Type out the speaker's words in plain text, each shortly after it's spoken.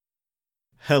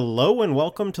Hello and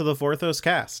welcome to the Vorthos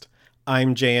Cast.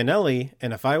 I'm Jay and Ellie,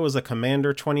 and if I was a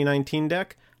Commander 2019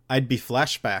 deck, I'd be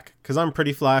Flashback, because I'm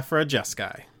pretty fly for a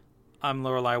Jeskai. I'm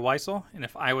Lorelei Weissel, and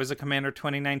if I was a Commander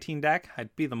 2019 deck,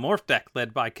 I'd be the Morph deck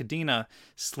led by Kadena,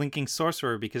 Slinking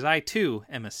Sorcerer, because I too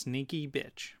am a sneaky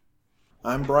bitch.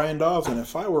 I'm Brian Dobbs, and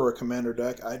if I were a Commander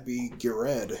deck, I'd be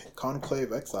Gired,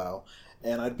 Conclave Exile,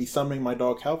 and I'd be summoning my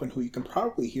dog Calvin, who you can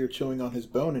probably hear chewing on his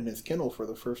bone in his kennel for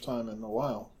the first time in a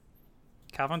while.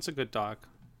 Calvin's a good dog.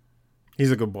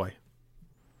 He's a good boy.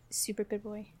 Super good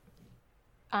boy.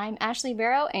 I'm Ashley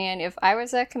Barrow, and if I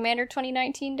was a Commander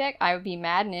 2019 deck, I would be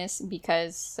Madness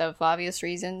because of obvious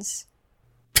reasons.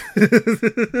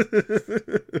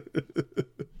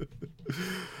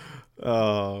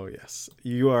 Oh, yes.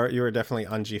 You are definitely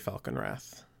Anji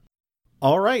Falconwrath.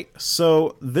 All right,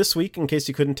 so this week, in case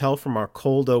you couldn't tell from our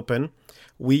cold open,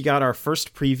 we got our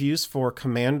first previews for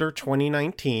Commander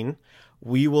 2019.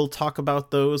 We will talk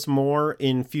about those more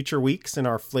in future weeks in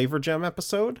our Flavor Gem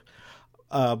episode.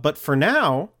 But for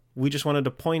now, we just wanted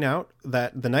to point out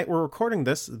that the night we're recording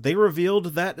this, they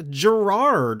revealed that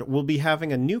Gerard will be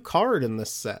having a new card in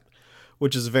this set,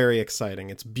 which is very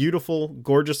exciting. It's beautiful,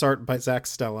 gorgeous art by Zach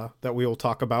Stella that we will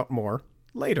talk about more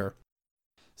later.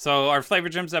 So our Flavor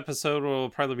Gems episode will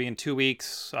probably be in 2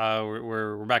 weeks.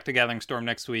 We're back to Gathering Storm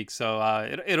next week, so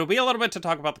it'll be a little bit to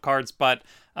talk about the cards, but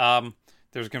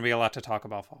there's going to be a lot to talk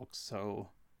about, folks. So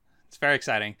it's very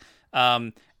exciting.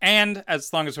 And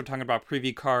as long as we're talking about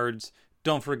preview cards,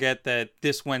 don't forget that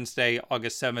this Wednesday,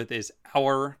 August 7th, is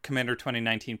our Commander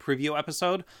 2019 preview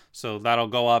episode. So that'll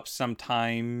go up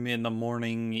sometime in the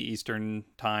morning Eastern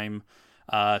time.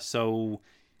 So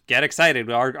get excited.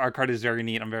 Our card is very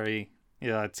neat.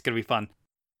 It's going to be fun.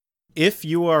 If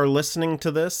you are listening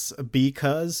to this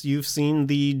because you've seen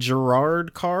the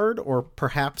Gerard card or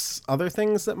perhaps other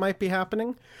things that might be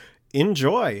happening,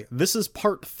 enjoy. This is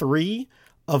part 3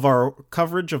 of our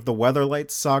coverage of the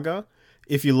Weatherlight Saga.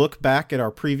 If you look back at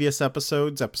our previous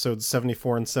episodes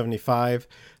 74 and 75,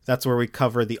 that's where we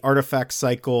cover the artifact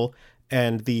cycle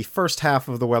and the first half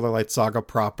of the Weatherlight Saga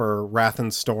proper, Wrath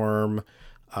and Storm,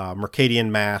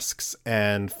 Mercadian Masks,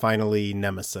 and finally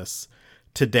Nemesis.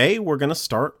 Today we're going to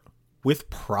start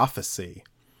with Prophecy.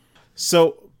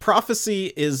 So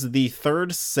Prophecy is the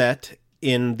third set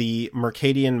in the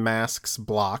Mercadian Masks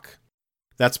block.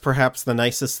 That's perhaps the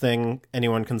nicest thing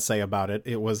anyone can say about it.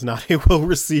 It was not a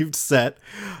well-received set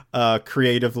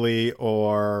creatively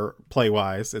or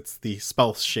play-wise. It's the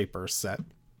Spell Shaper set.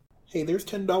 Hey, there's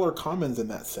 $10 commons in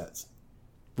that set.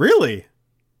 Really?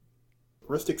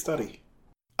 Heuristic Study.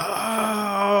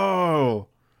 Oh!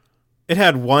 It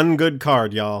had one good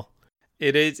card, y'all.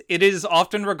 It is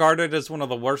often regarded as one of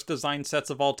the worst design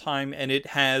sets of all time, and it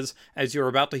has, as you're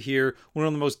about to hear, one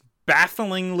of the most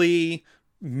bafflingly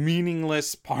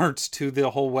meaningless parts to the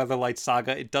whole Weatherlight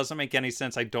Saga. It doesn't make any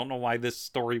sense. I don't know why this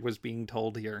story was being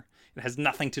told here. It has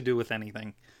nothing to do with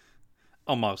anything.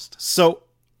 Almost. So,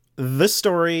 this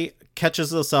story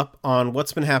catches us up on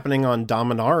what's been happening on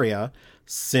Dominaria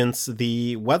since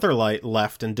the Weatherlight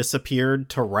left and disappeared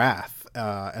to Wrath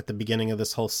at the beginning of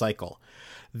this whole cycle.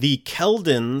 The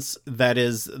Keldons, that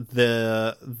is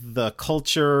the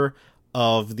culture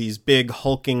of these big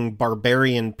hulking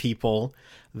barbarian people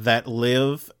that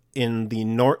live in the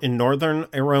in northern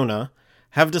Arona,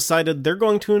 have decided they're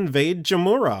going to invade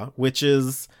Jamura, which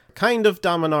is kind of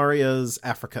Dominaria's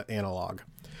Africa analog.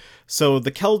 So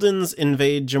the Keldons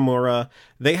invade Jamura.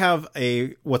 They have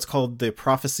what's called the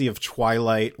Prophecy of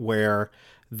Twilight, where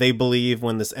they believe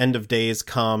when this end of days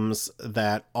comes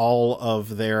that all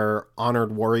of their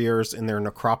honored warriors in their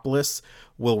necropolis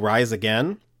will rise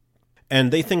again.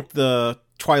 And they think the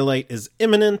Twilight is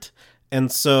imminent, and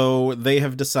so they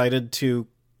have decided to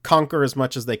conquer as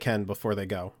much as they can before they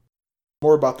go.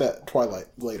 More about that Twilight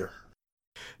later.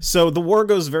 So the war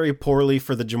goes very poorly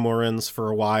for the Jamurans for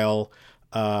a while.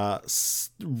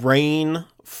 Rain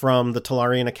from the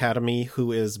Talarian Academy,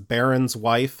 who is Baron's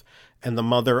wife and the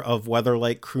mother of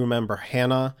Weatherlight crew member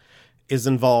Hannah, is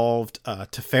involved.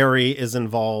 Teferi is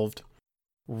involved.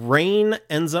 Rain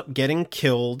ends up getting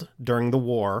killed during the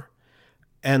war,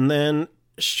 and then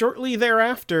shortly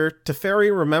thereafter,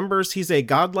 Teferi remembers he's a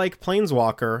godlike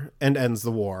planeswalker and ends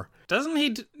the war. Doesn't he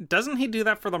do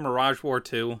that for the Mirage War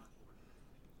too?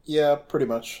 Yeah, pretty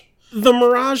much. The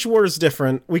Mirage War is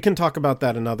different. We can talk about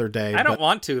that another day. I don't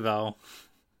want to, though.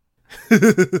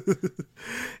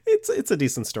 It's a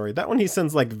decent story. That one he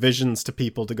sends like visions to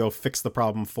people to go fix the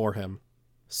problem for him.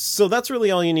 So that's really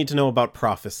all you need to know about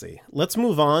Prophecy. Let's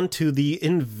move on to the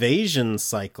Invasion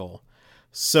cycle.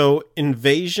 So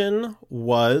Invasion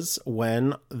was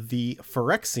when the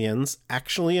Phyrexians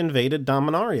actually invaded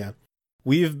Dominaria.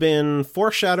 We've been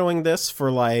foreshadowing this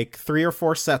for like 3 or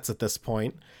 4 sets at this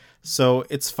point. So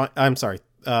it's I'm sorry,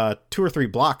 2 or 3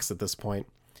 blocks at this point.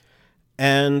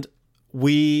 And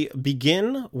we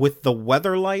begin with the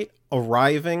Weatherlight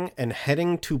arriving and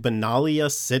heading to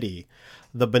Benalia City.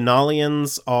 The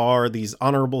Benalians are these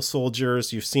honorable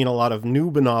soldiers. You've seen a lot of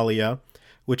New Benalia,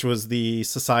 which was the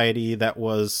society that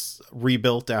was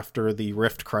rebuilt after the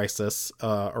Rift Crisis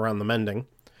around the Mending.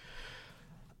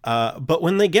 But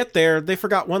when they get there, they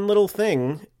forgot one little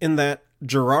thing, in that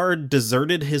Gerard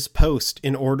deserted his post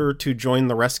in order to join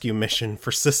the rescue mission for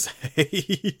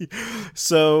Sisay.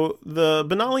 So the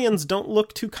Benalians don't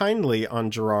look too kindly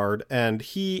on Gerard, and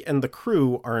he and the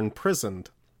crew are imprisoned.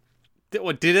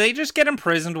 Do they just get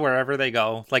imprisoned wherever they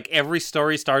go? Like, every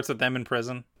story starts with them in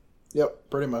prison? Yep,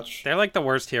 pretty much. They're like the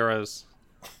worst heroes.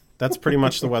 That's pretty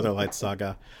much the Weatherlight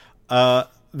saga.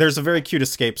 There's a very cute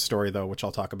escape story, though, which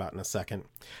I'll talk about in a second.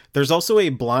 There's also a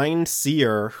blind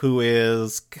seer who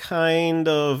is kind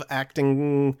of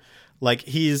acting like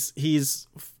he's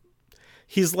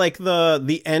like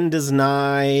the end is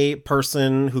nigh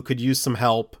person who could use some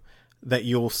help that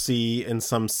you'll see in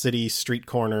some city street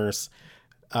corners.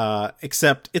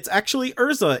 Except it's actually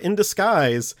Urza in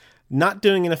disguise, not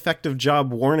doing an effective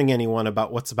job warning anyone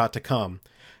about what's about to come.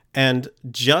 And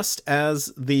just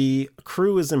as the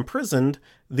crew is imprisoned,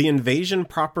 the invasion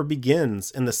proper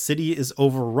begins, and the city is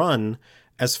overrun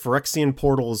as Phyrexian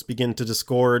portals begin to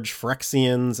disgorge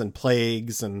Phyrexians and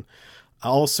plagues and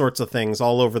all sorts of things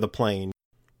all over the plane.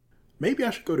 Maybe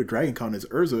I should go to DragonCon as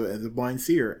Urza, as a blind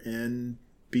seer, and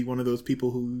be one of those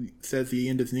people who says the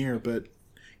end is near, but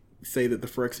say that the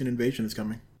Phyrexian invasion is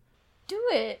coming. Do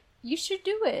it. You should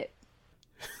do it.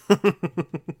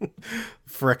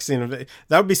 Phyrexian,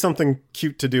 that would be something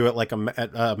cute to do at like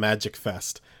a Magic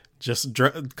Fest. Just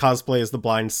cosplay as the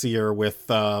blind seer with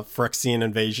Phyrexian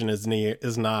invasion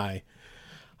is nigh.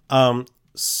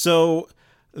 So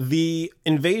the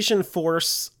invasion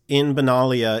force in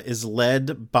Benalia is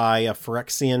led by a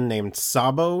Phyrexian named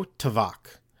Sabo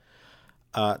Tavak.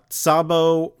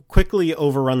 Sabo quickly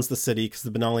overruns the city because the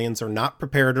Benalians are not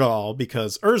prepared at all,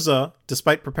 because Urza,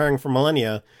 despite preparing for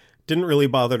millennia, didn't really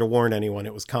bother to warn anyone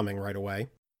it was coming right away.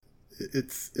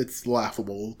 It's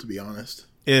laughable, to be honest.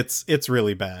 It's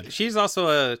really bad. She's also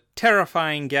a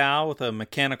terrifying gal with a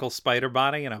mechanical spider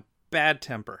body and a bad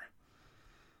temper.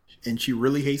 And she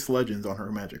really hates legends on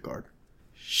her magic card.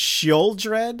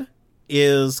 Sheoldred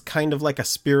is kind of like a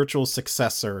spiritual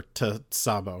successor to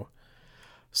Sabo.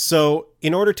 So,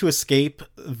 in order to escape,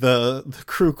 the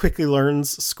crew quickly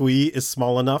learns Squee is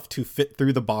small enough to fit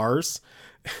through the bars.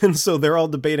 And so they're all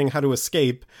debating how to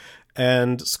escape.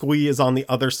 And Squee is on the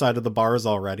other side of the bars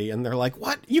already. And they're like,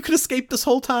 what? You could escape this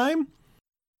whole time?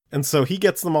 And so he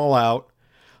gets them all out.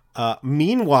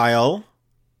 Meanwhile,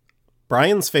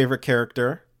 Brian's favorite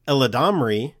character,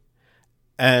 Eladamri,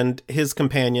 and his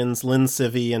companions, Lyn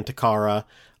Civi and Takara,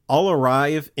 all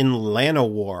arrive in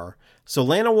Llanowar. So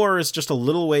Llanowar is just a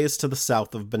little ways to the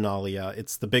south of Benalia.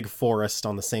 It's the big forest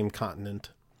on the same continent.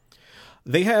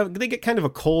 They get kind of a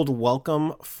cold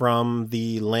welcome from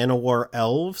the Llanowar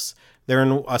elves. They're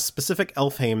in a specific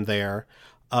Elfheim there.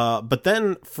 But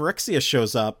then Phyrexia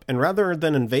shows up, and rather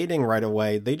than invading right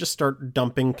away, they just start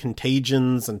dumping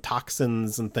contagions and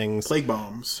toxins and things. Plague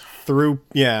bombs.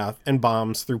 And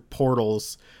bombs through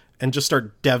portals, and just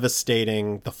start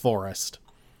devastating the forest.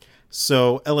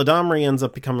 So Eladamri ends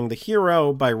up becoming the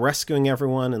hero by rescuing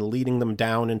everyone and leading them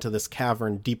down into this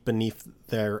cavern deep beneath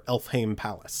their Elfheim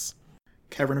palace.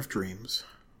 Cavern of Dreams.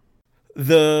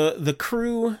 The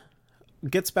crew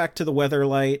gets back to the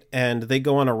Weatherlight, and they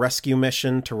go on a rescue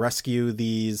mission to rescue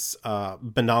these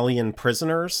Benalian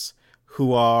prisoners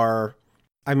who are,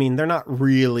 I mean, they're not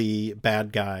really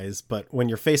bad guys, but when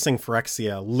you're facing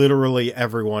Phyrexia, literally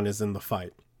everyone is in the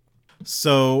fight.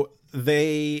 So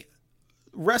they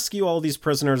rescue all these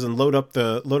prisoners and load up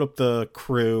the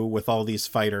crew with all these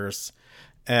fighters.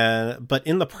 But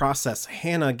in the process,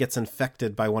 Hannah gets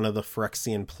infected by one of the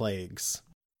Phyrexian plagues.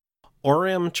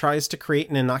 Orim tries to create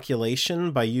an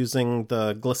inoculation by using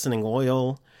the glistening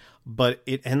oil, but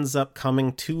it ends up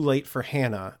coming too late for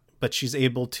Hannah, but she's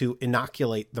able to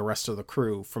inoculate the rest of the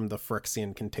crew from the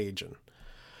Phyrexian contagion.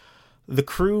 The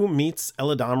crew meets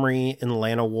Eladamri in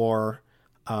Llanowar,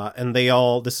 and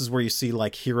this is where you see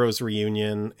like Heroes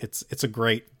Reunion. It's a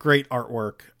great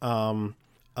artwork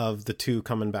of the two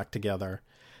coming back together.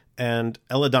 And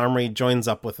Eladamri joins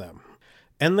up with them.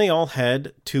 And they all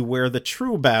head to where the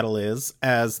true battle is,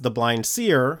 as the blind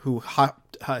seer, who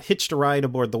hitched a ride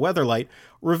aboard the Weatherlight,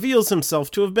 reveals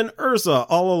himself to have been Urza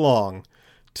all along,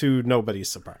 to nobody's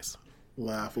surprise.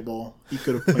 Laughable. He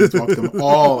could have planeswalked them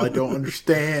all. I don't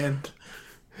understand.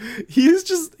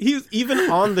 He's even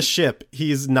on the ship,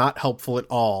 he's not helpful at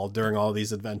all during all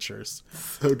these adventures.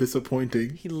 So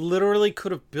disappointing. He literally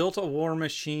could have built a war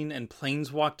machine and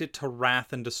planeswalked it to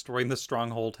Wrath and destroyed the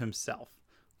stronghold himself.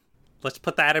 Let's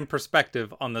put that in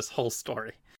perspective on this whole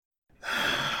story.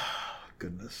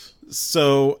 Goodness.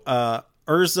 So,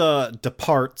 Urza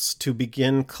departs to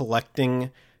begin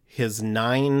collecting his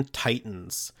 9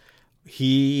 titans.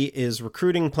 He is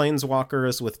recruiting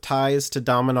planeswalkers with ties to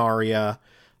Dominaria,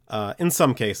 in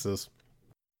some cases,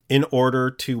 in order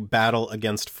to battle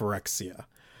against Phyrexia.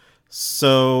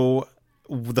 So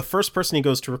the first person he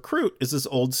goes to recruit is his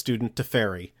old student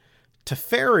Teferi.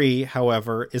 Teferi,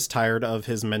 however, is tired of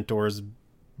his mentor's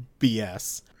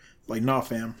BS. Like, nah,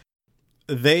 fam.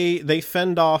 They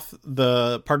fend off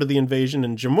the part of the invasion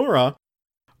in Jamura,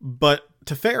 but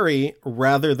Teferi,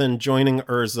 rather than joining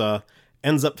Urza,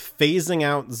 ends up phasing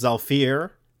out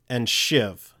Zalfir and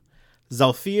Shiv.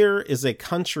 Zalfir is a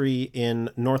country in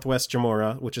northwest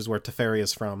Jamura, which is where Teferi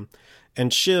is from,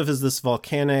 and Shiv is this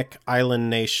volcanic island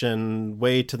nation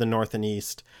way to the north and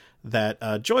east that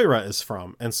Joyra is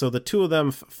from. And so the two of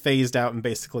them phased out and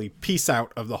basically peace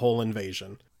out of the whole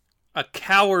invasion. A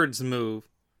coward's move.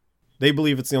 They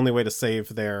believe it's the only way to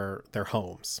save their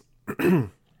homes.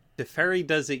 Teferi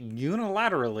does it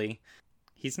unilaterally.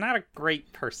 He's not a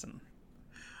great person.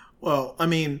 Well, I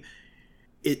mean,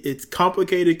 it's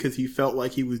complicated because he felt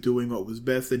like he was doing what was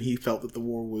best, and he felt that the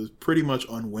war was pretty much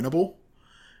unwinnable.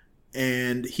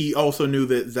 And he also knew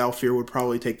that Zalfir would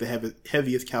probably take the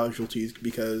heaviest casualties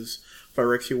because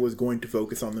Phyrexia was going to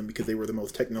focus on them because they were the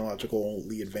most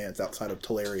technologically advanced outside of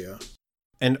Teleria.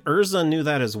 And Urza knew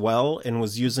that as well and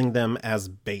was using them as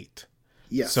bait.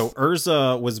 Yes. So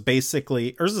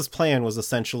Urza's plan was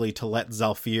essentially to let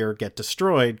Zalfir get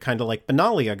destroyed, kind of like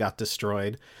Benalia got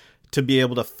destroyed, to be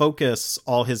able to focus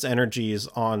all his energies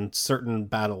on certain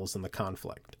battles in the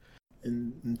conflict.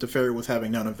 And Teferi was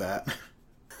having none of that.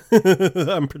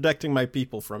 I'm protecting my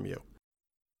people from you.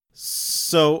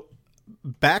 So,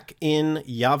 back in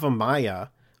Yavimaya,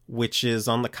 which is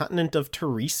on the continent of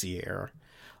Teresier,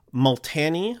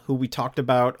 Multani, who we talked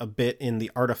about a bit in the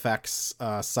Artifacts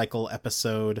cycle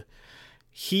episode,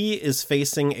 he is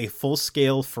facing a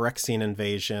full-scale Phyrexian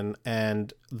invasion,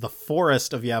 and the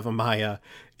forest of Yavimaya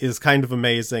is kind of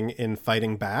amazing in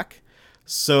fighting back.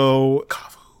 So,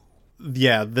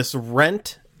 yeah, this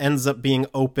rent ends up being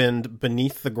opened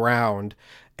beneath the ground,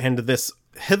 and this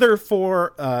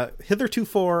heretofore,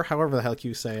 however the hell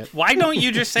you say it. Why don't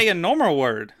you just say a normal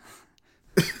word?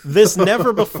 This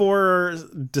never before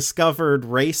discovered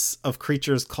race of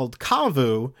creatures called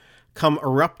Kavu come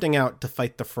erupting out to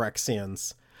fight the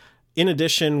Phyrexians. In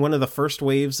addition, one of the first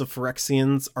waves of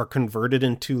Phyrexians are converted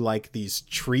into like these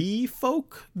tree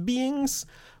folk beings,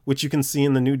 which you can see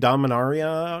in the new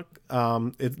Dominaria.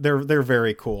 They're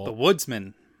very cool. The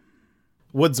woodsmen.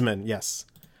 Woodsmen, yes.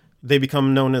 They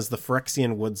become known as the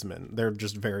Phyrexian woodsmen. They're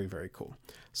just very, very cool.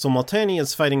 So Multani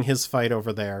is fighting his fight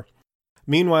over there.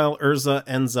 Meanwhile, Urza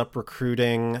ends up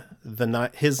recruiting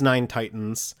his 9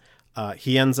 titans.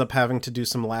 He ends up having to do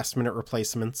some last-minute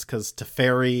replacements because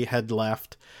Teferi had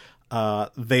left.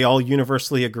 They all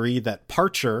universally agree that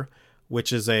Parcher,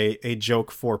 which is a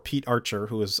joke for Pete Archer,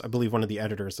 who was, I believe, one of the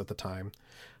editors at the time,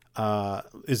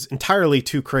 is entirely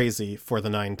too crazy for the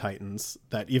 9 titans,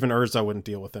 that even Urza wouldn't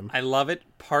deal with him. I love it.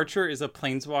 Parcher is a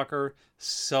planeswalker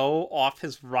so off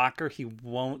his rocker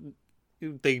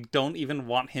they don't even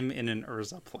want him in an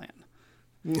Urza plan.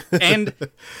 And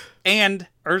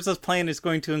Urza's plan is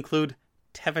going to include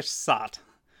Tevesh Sat,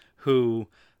 who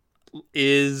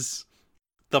is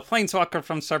the planeswalker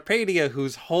from Sarpedia,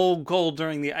 whose whole goal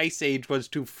during the Ice Age was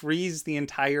to freeze the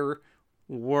entire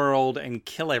world and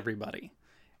kill everybody.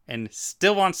 And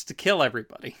still wants to kill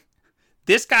everybody.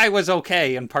 This guy was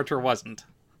okay, and Parcher wasn't.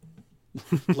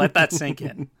 Let that sink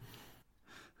in.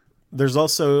 There's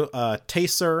also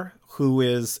Taser, who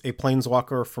is a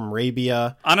planeswalker from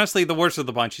Arabia. Honestly, the worst of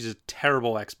the bunch. He's a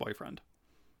terrible ex-boyfriend.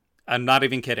 I'm not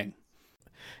even kidding.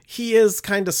 He is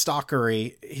kind of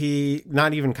stalkery.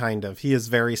 Not even kind of. He is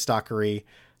very stalkery.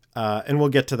 And we'll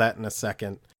get to that in a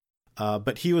second.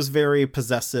 But he was very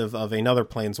possessive of another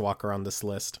planeswalker on this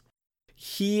list.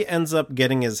 He ends up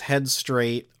getting his head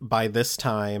straight by this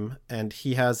time, and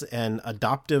he has an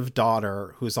adoptive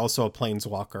daughter who's also a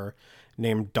planeswalker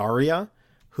named Daria,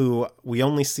 who we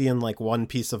only see in like one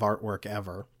piece of artwork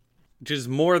ever. Which is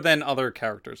more than other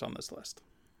characters on this list.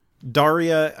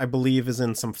 Daria, I believe, is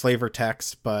in some flavor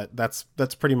text, but that's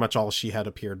pretty much all she had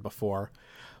appeared before.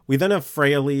 We then have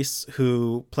Freyalise,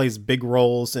 who plays big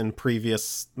roles in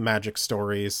previous Magic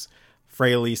stories.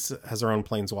 Freyalise has her own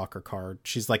Planeswalker card.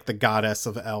 She's like the goddess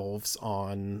of elves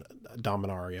on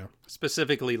Dominaria.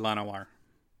 Specifically Llanowar.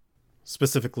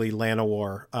 Specifically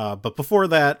Llanowar. But before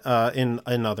that,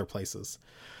 in other places.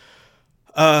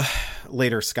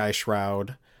 Later Sky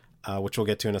Shroud, which we'll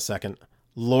get to in a second.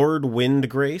 Lord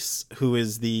Windgrace, who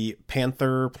is the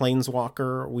Panther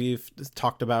Planeswalker we've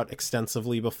talked about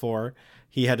extensively before.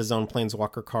 He had his own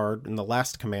Planeswalker card in the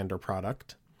last Commander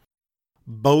product.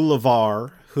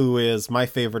 Bolivar, who is my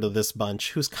favorite of this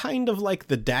bunch, who's kind of like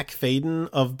the Dak Faden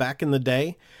of back in the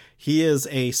day. He is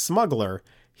a smuggler.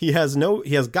 He has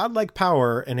godlike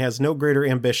power and has no greater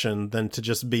ambition than to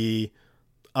just be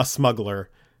a smuggler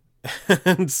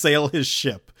and sail his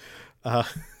ship.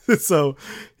 So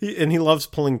he loves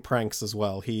pulling pranks as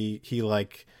well. He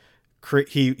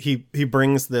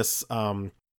brings this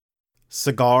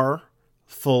cigar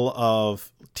full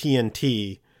of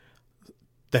TNT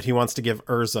that he wants to give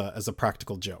Urza as a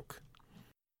practical joke.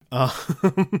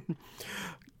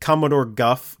 Commodore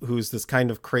Guff, who's this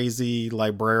kind of crazy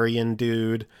librarian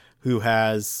dude who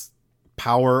has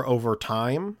power over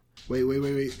time. Wait.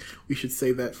 We should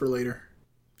save that for later.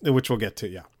 Which we'll get to,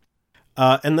 yeah.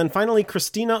 And then finally,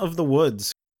 Christina of the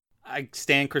Woods. I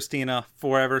stand Christina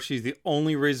forever. She's the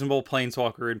only reasonable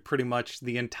planeswalker in pretty much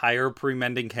the entire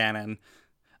pre-mending canon.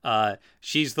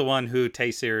 She's the one who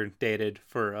Taser dated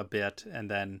for a bit,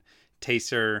 and then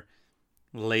Taser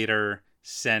later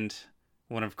sent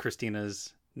one of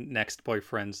Christina's next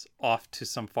boyfriends off to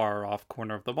some far off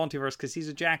corner of the multiverse because he's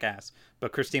a jackass.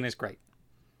 But Christina's great.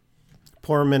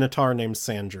 Poor Minotaur named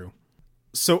Sandrew.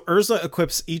 So Urza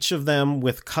equips each of them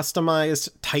with customized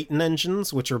Titan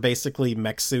engines, which are basically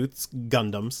mech suits,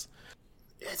 Gundams.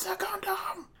 It's a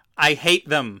Gundam! I hate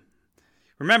them.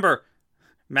 Remember,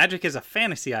 Magic is a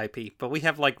fantasy IP, but we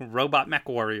have like robot mech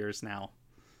warriors now.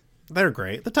 They're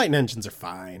great. The Titan engines are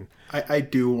fine. I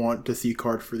do want to see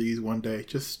cards for these one day,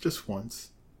 just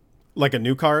once. Like a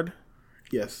new card?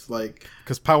 Yes, like...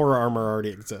 Because Power Armor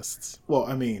already exists. Well,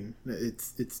 I mean,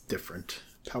 it's different.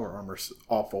 Power Armor's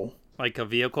awful. Like a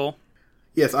vehicle?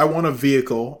 Yes, I want a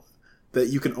vehicle that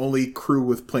you can only crew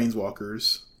with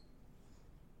planeswalkers.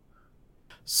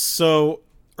 So,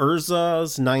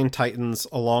 Urza's 9 Titans,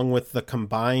 along with the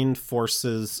combined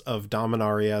forces of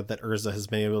Dominaria that Urza has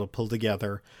been able to pull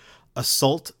together,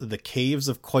 assault the Caves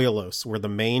of Koilos, where the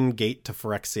main gate to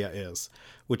Phyrexia is,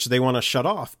 which they want to shut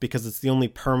off because it's the only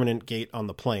permanent gate on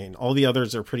the plane. All the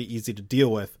others are pretty easy to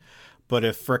deal with, but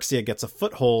if Phyrexia gets a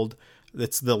foothold,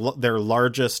 it's their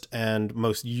largest and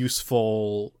most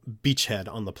useful beachhead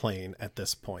on the plane at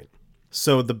this point.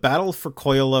 So the battle for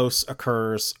Koilos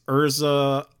occurs.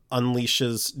 Urza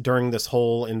unleashes, during this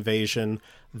whole invasion,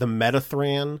 the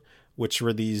Metathran, which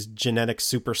were these genetic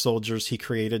super soldiers he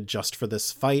created just for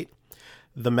this fight.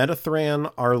 The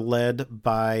Metathran are led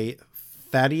by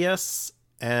Thaddeus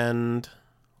and...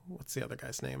 What's the other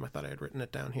guy's name? I thought I had written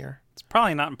it down here. It's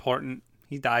probably not important.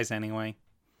 He dies anyway.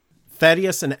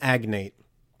 Thaddeus and Agnate,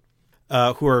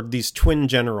 who are these twin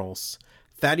generals.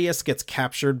 Thaddeus gets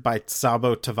captured by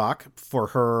Sabo Tavak for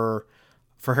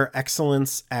her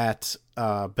excellence at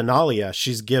Benalia.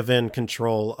 She's given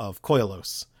control of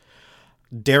Koilos.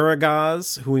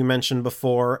 Daragaz, who we mentioned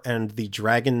before, and the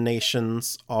Dragon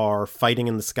Nations are fighting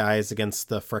in the skies against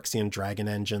the Phyrexian Dragon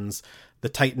engines. The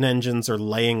Titan engines are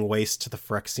laying waste to the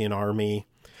Phyrexian army.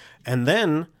 And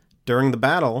then, during the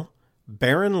battle,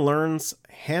 Baron learns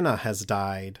Hannah has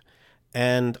died,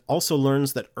 and also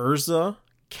learns that Urza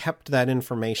kept that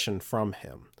information from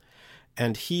him.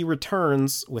 And he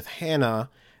returns with Hannah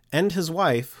and his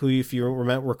wife, who, if you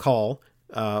recall,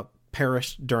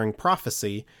 perished during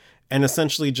prophecy, and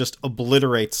essentially just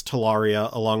obliterates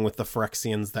Talaria along with the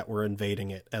Phyrexians that were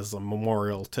invading it as a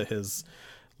memorial to his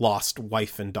lost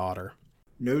wife and daughter.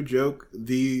 No joke.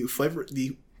 The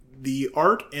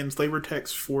art and flavor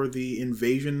text for the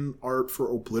invasion art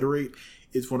for Obliterate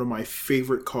is one of my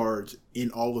favorite cards in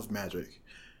all of Magic.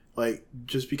 Like,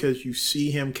 just because you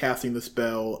see him casting the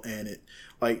spell, and it,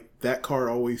 like, that card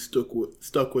always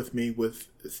stuck with me, with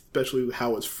especially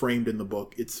how it's framed in the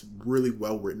book. It's really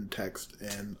well written text,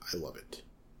 and I love it.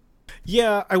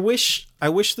 Yeah, I wish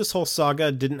this whole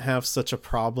saga didn't have such a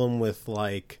problem with,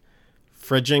 like,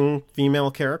 fridging female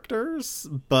characters,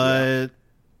 but...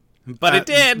 Yeah. But it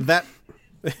did! That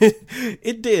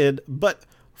it did, but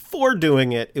for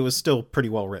doing it, it was still pretty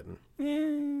well written.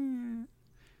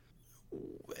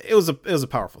 It was a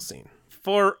powerful scene.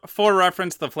 For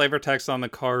reference, the flavor text on the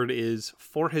card is,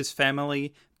 "For his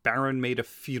family, Baron made a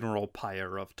funeral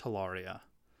pyre of Talaria."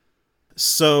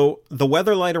 So the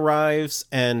Weatherlight arrives,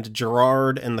 and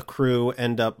Gerard and the crew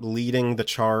end up leading the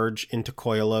charge into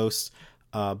Koilos.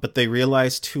 But they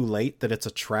realize too late that it's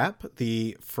a trap.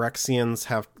 The Phyrexians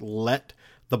have let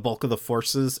the bulk of the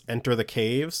forces enter the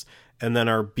caves and then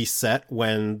are beset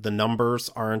when the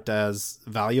numbers aren't as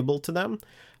valuable to them.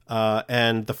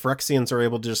 And the Phyrexians are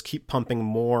able to just keep pumping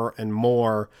more and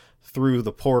more through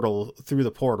the portal,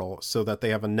 so that they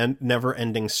have a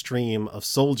never-ending stream of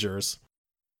soldiers.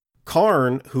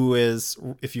 Karn, who is,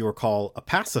 if you recall, a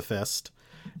pacifist,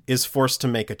 is forced to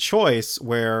make a choice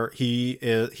where he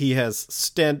has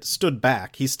stood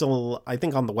back. He's still, I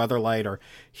think, on the Weatherlight, or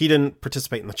he didn't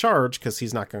participate in the charge because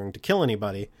he's not going to kill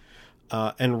anybody,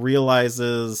 and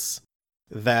realizes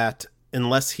that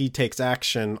unless he takes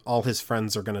action, all his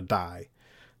friends are going to die.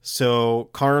 So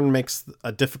Karn makes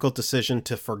a difficult decision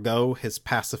to forgo his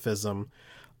pacifism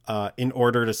in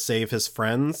order to save his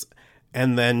friends,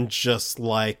 and then just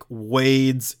like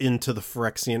wades into the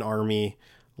Phyrexian army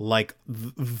like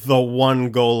the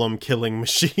one golem killing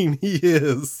machine he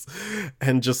is,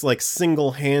 and just like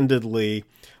single-handedly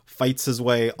fights his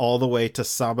way all the way to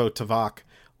Sabo Tavak,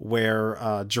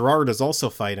 where Gerard is also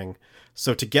fighting.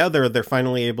 So together they're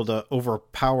finally able to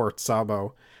overpower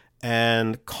Sabo,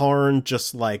 and Karn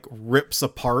just like rips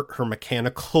apart her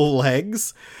mechanical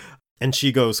legs, and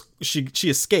she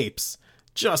escapes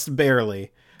just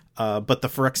barely, but the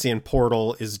Phyrexian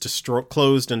portal is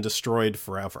closed and destroyed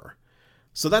forever.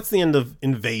 So that's the end of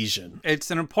Invasion.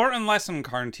 It's an important lesson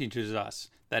Karn teaches us,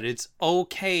 that it's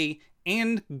okay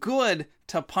and good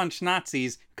to punch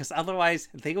Nazis, because otherwise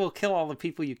they will kill all the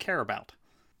people you care about.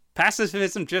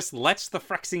 Pacifism just lets the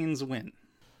Phyrexians win.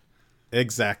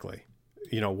 Exactly.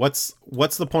 You know, what's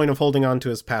the point of holding on to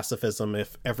his pacifism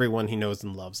if everyone he knows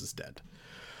and loves is dead?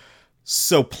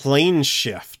 So plane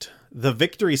shift. The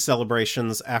victory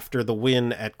celebrations after the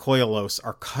win at Koilos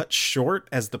are cut short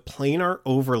as the planar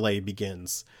overlay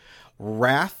begins.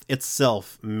 Wrath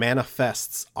itself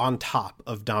manifests on top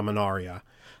of Dominaria.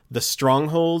 The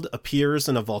stronghold appears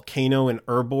in a volcano in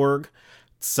Urborg.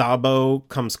 Sabo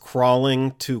comes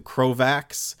crawling to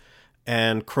Krovax,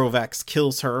 and Krovax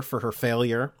kills her for her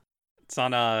failure. It's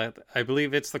on, I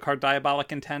believe it's the card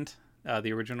Diabolic Intent,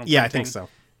 the original Yeah, printing, I think so.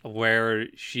 Where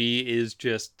she is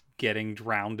just getting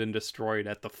drowned and destroyed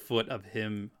at the foot of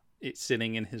him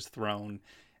sitting in his throne.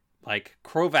 Like,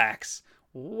 Krovax,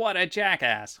 what a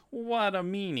jackass, what a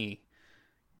meanie.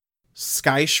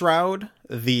 Sky Shroud,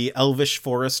 the elvish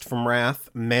forest from Wrath,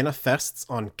 manifests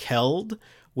on Keld,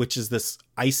 which is this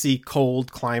icy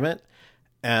cold climate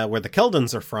where the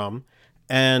Keldans are from,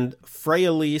 and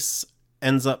Freyalise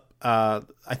ends up,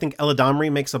 I think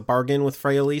Eladamri makes a bargain with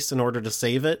Freyalise in order to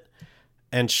save it,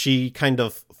 and she kind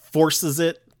of forces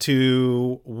it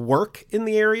to work in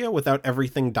the area without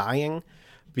everything dying,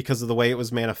 because of the way it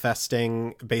was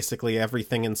manifesting. Basically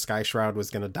everything in Sky Shroud was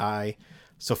going to die.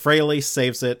 So Freyalise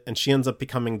saves it, and she ends up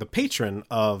becoming the patron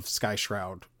of Sky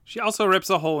Shroud. She also rips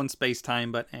a hole in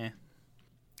space-time, but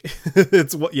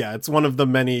It's one of the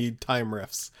many time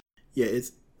rifts. Yeah,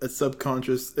 it's a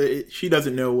subconscious. She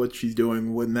doesn't know what she's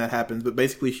doing when that happens, but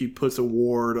basically she puts a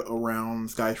ward around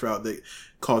Sky Shroud that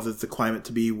causes the climate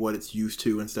to be what it's used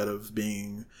to instead of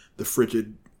being the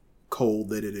frigid cold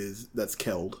that it is that's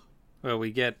Keld. Well, we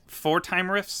get 4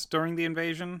 time rifts during the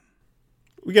invasion.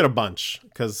 We get a bunch,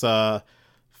 because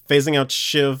phasing out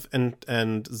Shiv and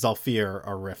Zalfir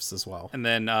are rifts as well. And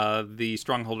then the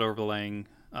Stronghold overlaying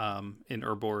in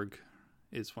Urborg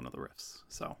is one of the rifts.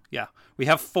 So, yeah, we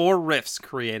have 4 rifts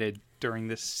created during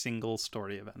this single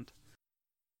story event.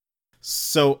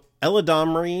 So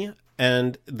Eladamri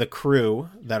and the crew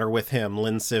that are with him,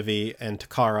 Lin Civi and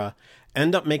Takara,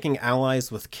 end up making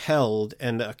allies with Keld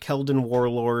and a Keldan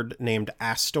warlord named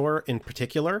Astor in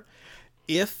particular.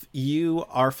 If you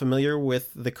are familiar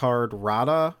with the card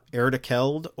Rada, Heir to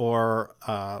Keld, or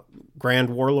Grand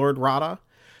Warlord Rada,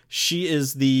 she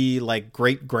is the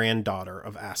great-granddaughter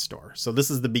of Astor. So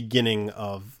this is the beginning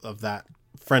of that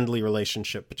friendly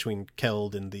relationship between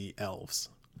Keld and the elves.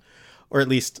 Or at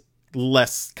least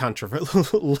less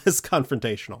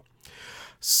confrontational.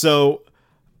 So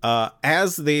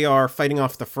as they are fighting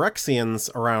off the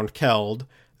Phyrexians around Keld,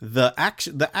 the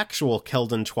actual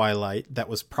Keldan twilight that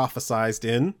was prophesized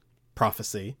in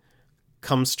prophecy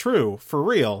comes true for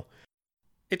real.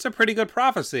 It's a pretty good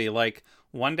prophecy. Like,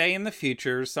 one day in the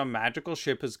future, some magical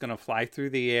ship is going to fly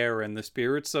through the air, and the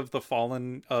spirits of the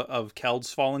fallen of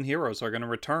Keld's fallen heroes are going to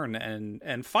return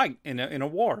and fight in a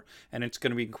war, and it's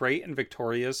going to be great and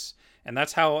victorious. And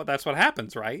that's what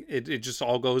happens, right? It just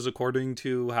all goes according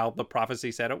to how the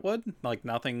prophecy said it would. Like,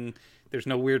 nothing. There's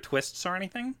no weird twists or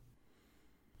anything.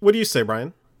 What do you say,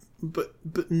 Brian? But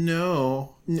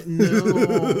no.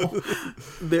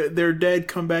 Their dead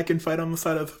come back and fight on the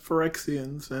side of the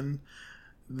Phyrexians, and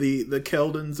the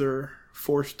Keldans are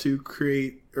forced to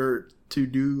create or to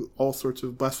do all sorts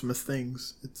of blasphemous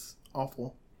things. It's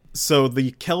awful. So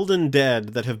the Keldon dead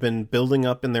that have been building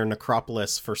up in their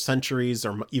necropolis for centuries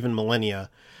or even millennia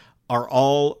are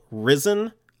all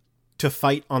risen to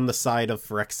fight on the side of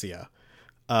Phyrexia.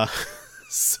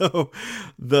 So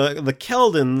the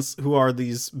Keldons, who are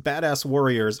these badass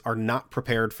warriors, are not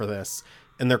prepared for this,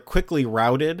 and they're quickly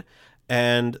routed,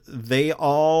 and they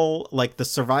all, like the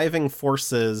surviving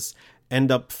forces,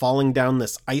 end up falling down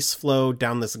this ice flow,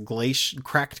 down this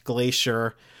cracked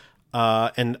glacier,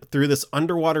 and through this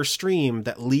underwater stream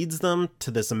that leads them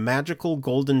to this magical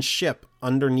golden ship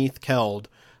underneath Keld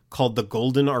called the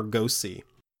Golden Argosy.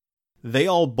 They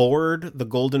all board the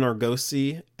Golden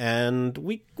Argosy, and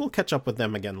we'll catch up with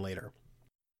them again later.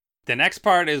 The next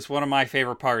part is one of my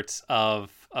favorite parts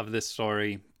of this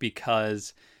story,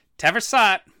 because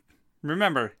Teversat,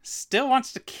 remember, still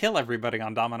wants to kill everybody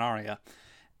on Dominaria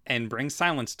and bring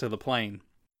silence to the plane.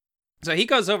 So he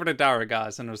goes over to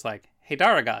Daragaz and was like, "Hey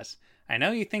Daragaz, I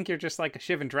know you think you're just like a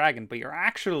Shivan dragon, but you're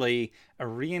actually a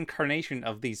reincarnation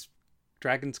of these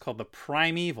dragons called the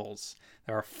Primevals.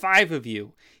 There are 5 of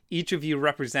you, each of you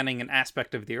representing an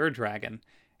aspect of the Ur-Dragon."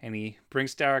 And he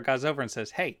brings Daragaz over and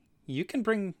says, "Hey, you can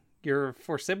bring your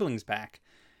 4 siblings back,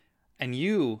 and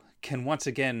you can once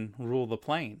again rule the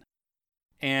plane."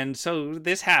 And so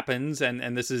this happens,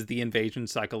 and this is the invasion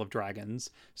cycle of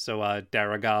dragons. So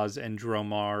Daragaz and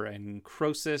Dromar and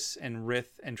Croesus and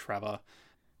Rith and Treva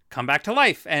come back to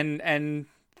life and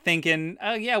thinking,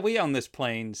 "Oh yeah, we own this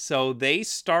plane." So they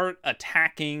start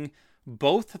attacking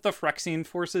both the Phyrexian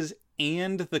forces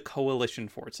and the coalition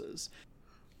forces.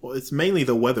 Well, it's mainly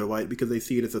the Weatherlight because they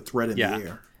see it as a threat in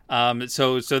the air.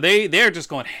 So they're just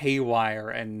going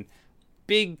haywire, and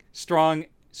big, strong,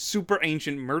 super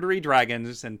ancient murdery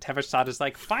dragons, and Teversat is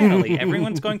like, "Finally,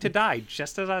 everyone's going to die,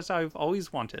 just as I've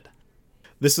always wanted."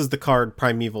 This is the card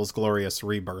Primeval's Glorious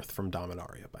Rebirth from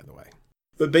Dominaria, by the way.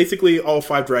 But basically, all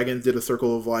 5 dragons did a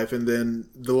circle of life, and then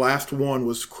the last one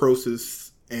was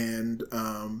Croesus, and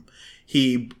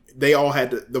they all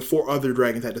had to, the 4 other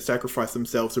dragons had to sacrifice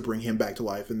themselves to bring him back to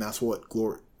life, and that's what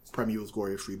Primeval's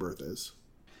Glorious Rebirth is.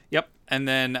 Yep, and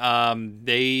then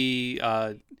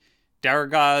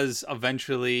Daragaz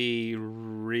eventually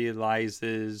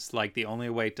realizes, like, the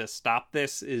only way to stop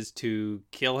this is to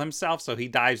kill himself, so he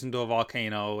dives into a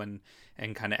volcano and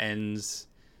kind of ends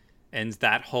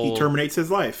that whole... He terminates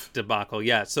his life. ...debacle.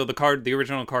 Yeah, so the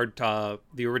original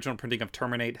printing of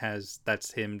Terminate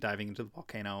that's him diving into the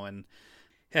volcano, and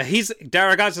yeah,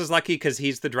 Daragaz is lucky because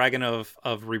he's the dragon of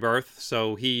rebirth,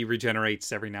 so he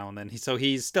regenerates every now and then. So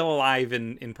he's still alive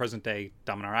in present day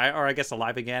Dominaria, or I guess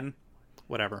alive again.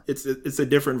 Whatever. It's a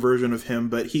different version of him,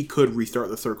 but he could restart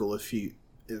the circle if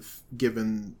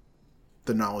given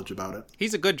the knowledge about it.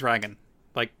 He's a good dragon.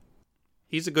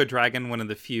 He's a good dragon, one of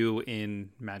the few in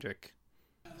Magic.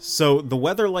 So the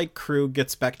Weatherlight crew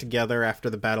gets back together after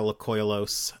the Battle of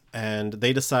Koilos, and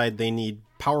they decide they need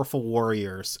powerful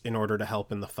warriors in order to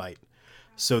help in the fight.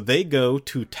 So they go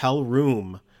to Tel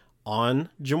Rhum on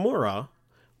Jamura,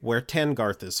 where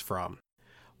Tangarth is from.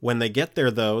 When they get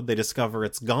there, though, they discover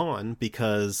it's gone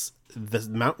because the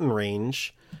mountain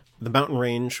range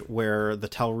where the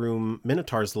Tel Rhum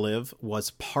Minotaurs live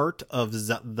was part of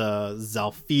the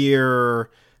Zalfir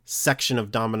section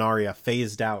of Dominaria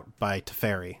phased out by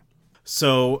Teferi.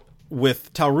 So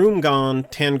with Tel Rhum gone,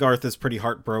 Tangarth is pretty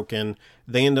heartbroken.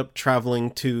 They end up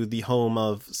traveling to the home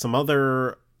of some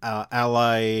other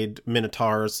allied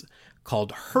Minotaurs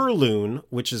called Herlune,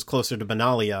 which is closer to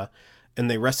Benalia,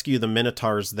 and they rescue the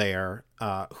Minotaurs there,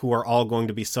 who are all going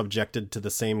to be subjected to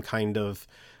the same kind of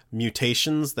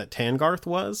mutations that Tangarth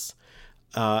was.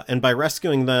 And by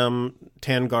rescuing them,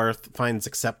 Tangarth finds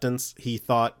acceptance. He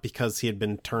thought because he had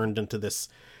been turned into this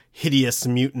hideous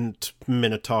mutant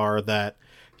Minotaur that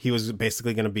he was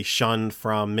basically going to be shunned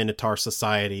from Minotaur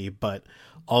society, but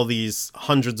all these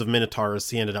hundreds of Minotaurs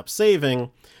he ended up saving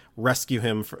recognize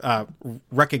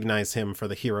him for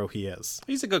the hero he is.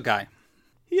 He's a good guy.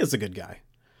 He is a good guy.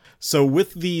 So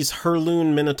with these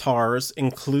Herlune Minotaurs,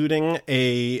 including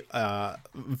a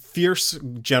fierce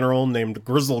general named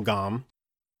Grizzlegom,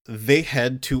 they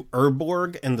head to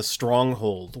Urborg and the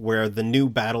Stronghold, where the new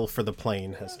battle for the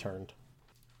plane has turned.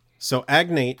 So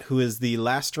Agnate, who is the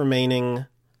last remaining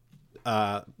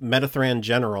Metathran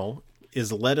general,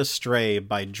 is led astray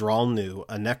by Dralnu,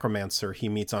 a necromancer he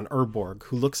meets on Urborg,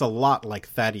 who looks a lot like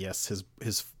Thaddeus,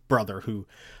 his brother, who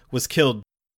was killed.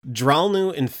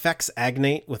 Dralnu infects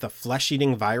Agnate with a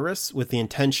flesh-eating virus with the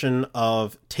intention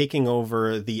of taking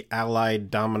over the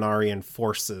allied Dominarian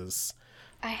forces.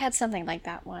 I had something like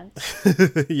that once.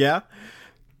 Yeah?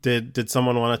 Did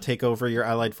someone want to take over your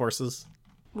allied forces?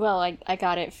 Well, I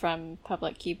got it from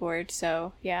Public Keyboard,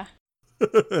 so yeah.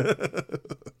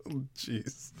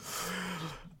 Jeez.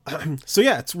 So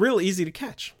yeah, it's real easy to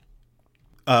catch.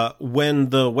 When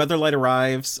the Weatherlight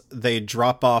arrives, they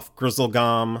drop off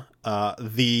Grizzlegom.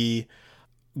 The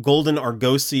Golden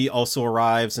Argosy also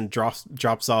arrives and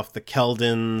drops off the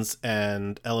Keldons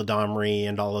and Eladamri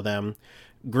and all of them.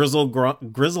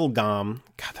 Grizzlegom,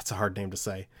 God, that's a hard name to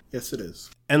say. Yes, it is.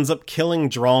 Ends up killing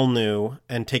Drolnu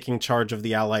and taking charge of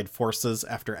the Allied forces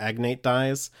after Agnate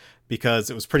dies, because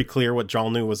it was pretty clear what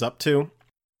Drolnu was up to.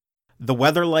 The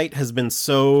Weatherlight has been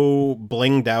so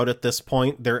blinged out at this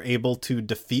point, they're able to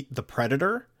defeat the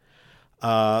Predator.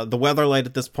 The Weatherlight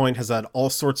at this point has had all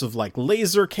sorts of like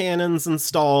laser cannons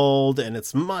installed, and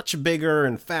it's much bigger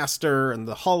and faster, and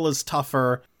the hull is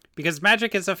tougher. Because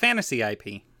Magic is a fantasy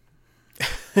IP.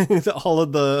 All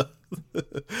of the...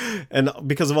 and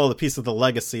because of all the pieces of the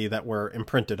legacy that were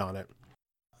imprinted on it.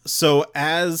 So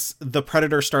as the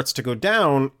Predator starts to go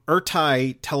down,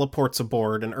 Urtai teleports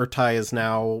aboard, and Urtai is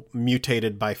now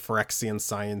mutated by Phyrexian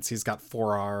science. He's got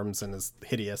 4 arms and is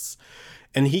hideous.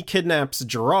 And he kidnaps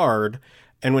Gerard,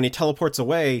 and when he teleports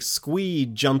away, Squee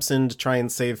jumps in to try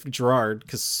and save Gerard,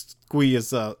 because Squee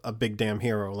is a big damn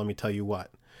hero, let me tell you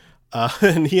what.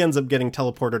 And he ends up getting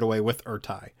teleported away with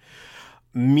Urtai.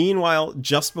 Meanwhile,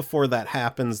 just before that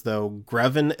happens, though,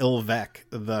 Grevin Ilvek,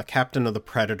 the captain of the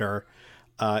Predator,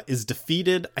 is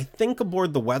defeated, I think,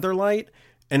 aboard the Weatherlight,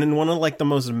 and in one of like the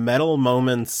most metal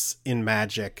moments in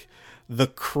Magic, the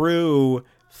crew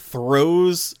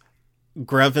throws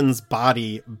Grevin's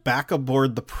body back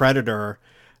aboard the Predator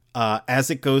as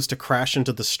it goes to crash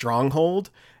into the stronghold,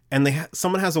 and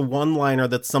someone has a one-liner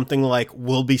that's something like,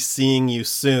 "We'll be seeing you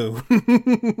soon."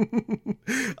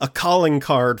 A calling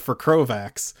card for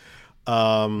Krovax.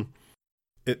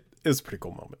 It is a pretty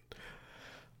cool moment.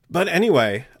 But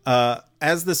anyway,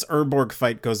 as this Urborg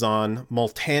fight goes on,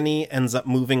 Multani ends up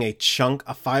moving a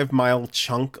 5-mile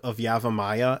chunk of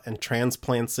Yavimaya and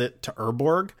transplants it to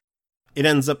Urborg. It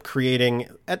ends up creating,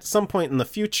 at some point in the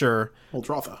future...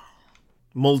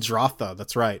 Muldrotha,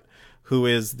 that's right. Who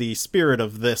is the spirit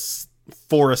of this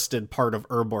forested part of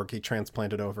Urborg he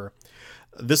transplanted over.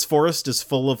 This forest is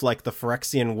full of like the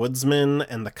Phyrexian woodsmen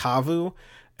and the Kavu,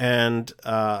 and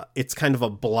it's kind of a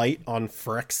blight on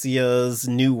Phyrexia's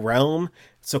new realm.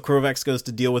 So Krovax goes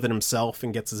to deal with it himself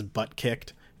and gets his butt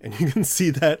kicked, and you can see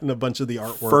that in a bunch of the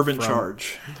artwork. Fervent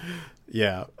charge.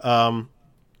 Yeah.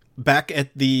 Back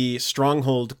at the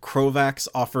stronghold, Krovax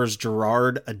offers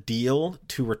Gerard a deal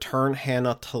to return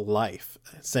Hannah to life,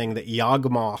 saying that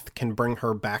Yawgmoth can bring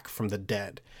her back from the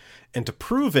dead. And to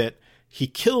prove it, he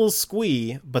kills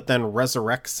Squee, but then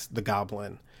resurrects the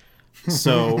goblin.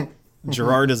 So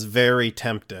Gerard is very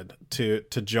tempted to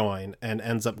join, and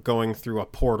ends up going through a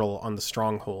portal on the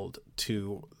stronghold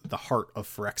to the heart of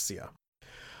Phyrexia.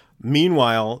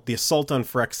 Meanwhile, the assault on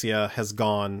Phyrexia has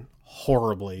gone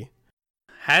horribly.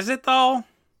 Has it, though?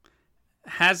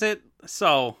 Has it?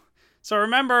 So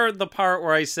remember the part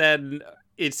where I said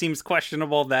it seems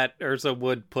questionable that Urza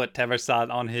would put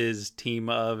Teversat on his team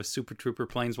of Super Trooper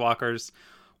Planeswalkers?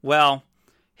 Well,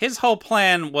 his whole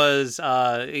plan was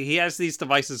he has these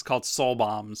devices called soul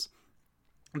bombs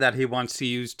that he wants to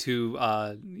use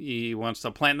he wants to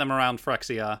plant them around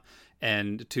Phyrexia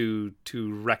and to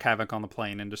wreak havoc on the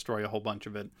plane and destroy a whole bunch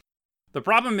of it. The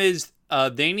problem is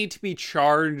they need to be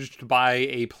charged by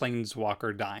a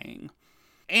planeswalker dying.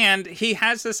 And he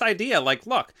has this idea, like,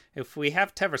 look, if we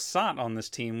have Teversat on this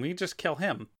team, we just kill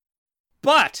him.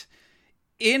 But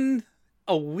in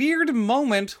a weird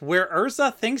moment where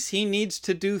Urza thinks he needs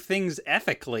to do things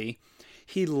ethically,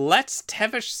 he lets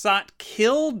Teversat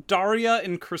kill Daria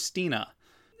and Christina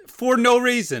for no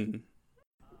reason.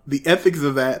 The ethics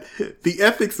of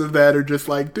that are just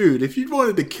like, dude, if you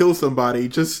wanted to kill somebody,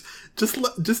 just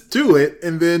do it,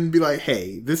 and then be like,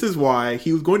 hey, this is why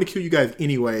he was going to kill you guys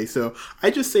anyway. So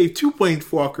I just saved 2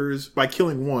 planeswalkers by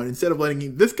killing 1 instead of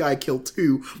letting this guy kill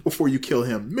 2 before you kill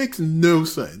him. Makes no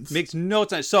sense. Makes no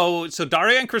sense. So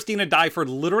Daria and Christina die for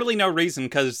literally no reason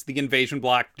because the invasion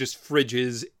block just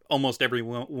fridges almost every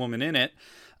woman in it.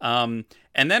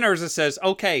 And then Urza says,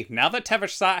 okay, now that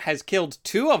Teversat has killed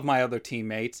 2 of my other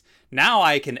teammates, now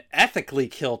I can ethically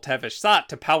kill Teversat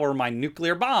to power my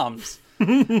nuclear bombs.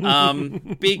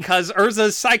 Because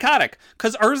Urza's psychotic.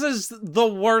 Because Urza's the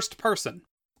worst person.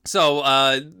 So,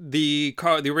 the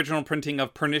original printing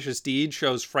of Pernicious Deed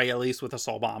shows Freyalise with a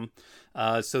soul bomb.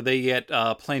 So they get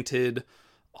planted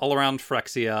all around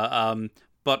Phyrexia.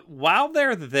 But while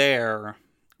they're there...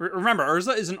 Remember,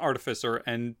 Urza is an artificer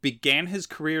and began his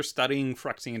career studying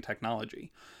Phyrexian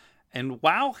technology. And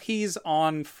while he's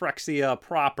on Phyrexia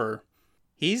proper,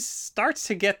 he starts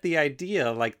to get the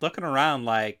idea, like, looking around,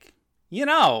 like,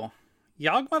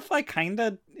 Yawgmoth, like, kind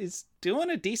of is doing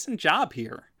a decent job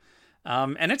here.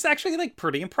 And it's actually, like,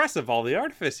 pretty impressive, all the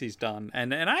artifice he's done.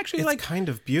 And I actually, it's like... kind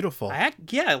of beautiful. I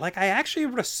actually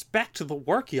respect the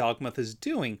work Yawgmoth is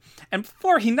doing. And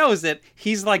before he knows it,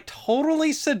 he's, like,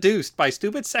 totally seduced by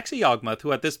stupid, sexy Yawgmoth,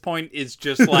 who at this point is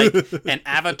just, like, an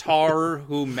avatar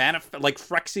who like,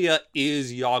 Phyrexia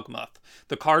is Yawgmoth.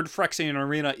 The card Phyrexian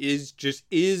Arena is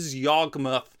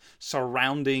Yawgmoth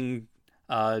surrounding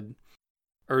Urza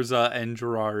and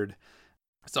Gerard.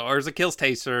 So Urza kills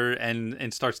Taser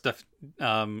and starts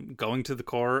going to the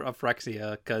core of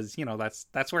Phyrexia, because,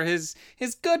 that's where his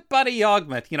good buddy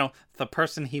Yawgmoth, the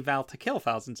person he vowed to kill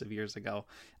thousands of years ago,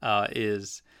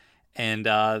 is. And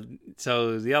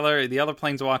so the other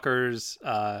planeswalkers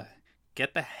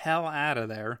get the hell out of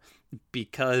there,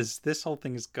 because this whole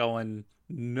thing is going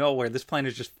nowhere. This plan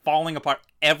is just falling apart.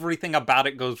 Everything about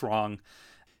it goes wrong,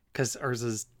 because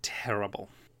Urza's terrible.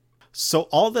 So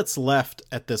all that's left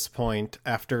at this point,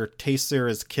 after Taser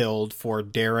is killed for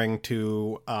daring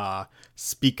to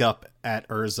speak up at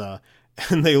Urza,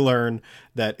 and they learn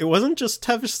that it wasn't just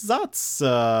Tevzat's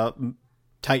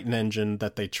Titan engine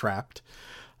that they trapped,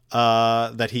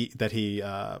 that he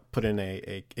put in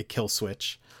a kill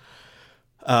switch.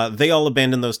 They all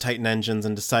abandon those Titan engines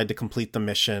and decide to complete the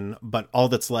mission, but all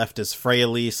that's left is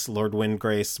Freyalise, Lord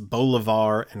Windgrace,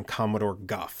 Bolivar, and Commodore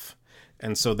Guff.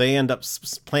 And so they end up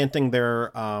planting their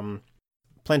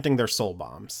soul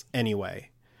bombs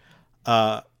anyway.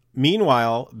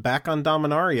 Meanwhile, back on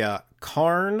Dominaria,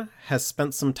 Karn has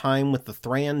spent some time with the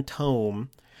Thran Tome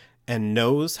and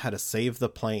knows how to save the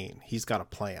plane. He's got a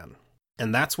plan.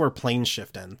 And that's where Plane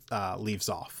Shift leaves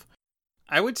off.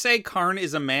 I would say Karn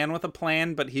is a man with a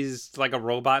plan, but he's like a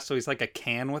robot, so he's like a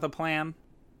can with a plan.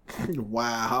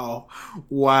 Wow,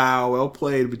 well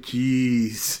played, but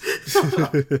jeez.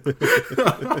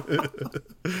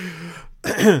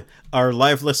 Our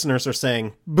live listeners are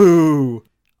saying, boo!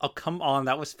 Oh, come on,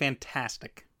 that was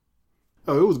fantastic.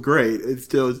 Oh, it was great. It's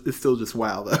still just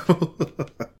wow, though.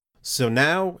 So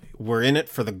now we're in it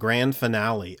for the grand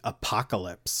finale,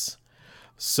 Apocalypse.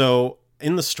 So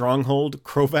in the Stronghold,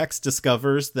 Krovax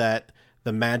discovers that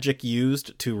the magic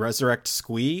used to resurrect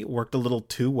Squee worked a little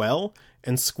too well,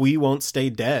 and Squee won't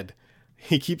stay dead.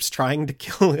 He keeps trying to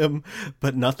kill him,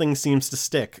 but nothing seems to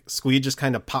stick. Squee just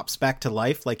kind of pops back to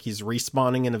life like he's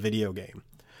respawning in a video game.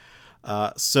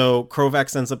 So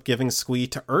Krovax ends up giving Squee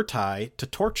to Urtai to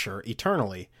torture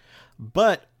eternally.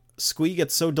 But Squee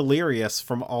gets so delirious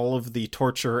from all of the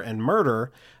torture and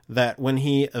murder that when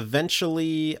he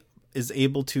eventually is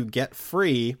able to get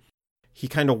free, he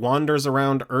kind of wanders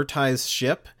around Urtai's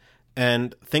ship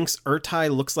and thinks Urtai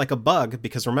looks like a bug,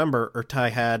 because remember, Urtai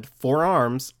had 4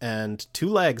 arms and 2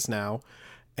 legs now,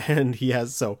 and he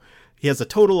has a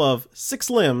total of 6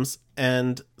 limbs,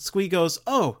 and Squee goes,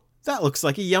 "Oh, that looks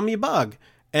like a yummy bug,"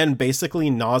 and basically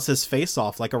gnaws his face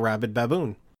off like a rabid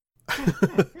baboon.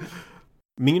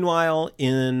 Meanwhile,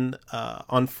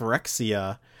 on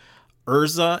Phyrexia,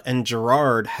 Urza and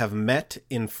Gerard have met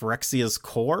in Phyrexia's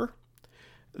core.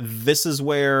 This is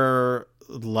where,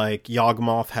 like,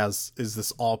 Yawgmoth is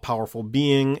this all-powerful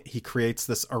being. He creates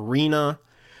this arena,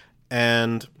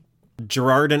 and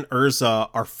Gerard and Urza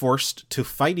are forced to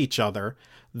fight each other.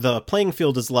 The playing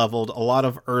field is leveled. A lot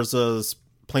of Urza's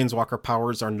planeswalker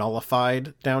powers are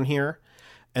nullified down here,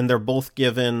 and they're both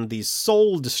given these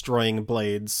soul-destroying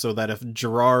blades, so that if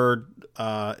Gerard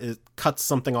cuts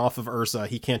something off of Urza,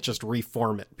 he can't just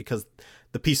reform it, because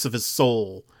the piece of his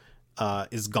soul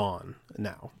is gone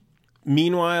now.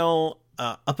 Meanwhile,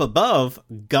 up above,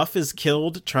 Guff is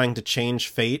killed trying to change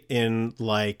fate in,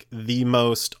 like, the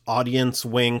most audience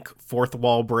wink, fourth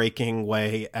wall breaking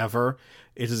way ever.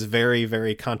 It is very,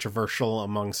 very controversial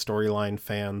among storyline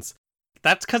fans.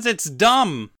 That's because it's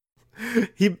dumb.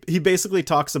 He basically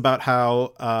talks about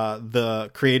how the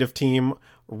creative team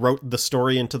wrote the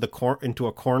story into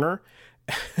a corner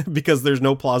because there's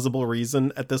no plausible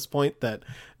reason at this point that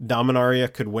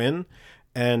Dominaria could win.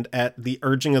 And at the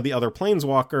urging of the other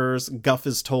planeswalkers, Guff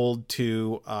is told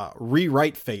to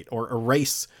rewrite fate or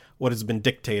erase what has been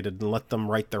dictated and let them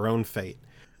write their own fate.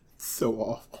 So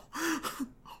awful.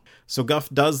 So Guff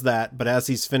does that, but as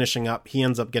he's finishing up, he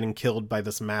ends up getting killed by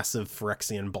this massive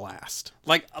Phyrexian blast.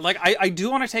 I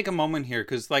do want to take a moment here,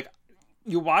 because, like,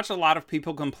 you watch a lot of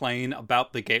people complain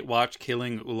about the Gatewatch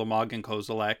killing Ulamog and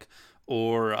Kozilek,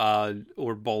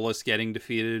 or Bolas getting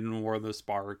defeated in War of the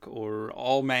Spark, or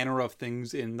all manner of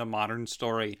things in the modern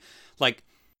story. Like,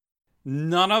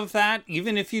 none of that,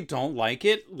 even if you don't like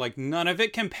it, like none of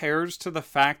it compares to the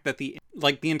fact that the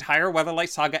entire Weatherlight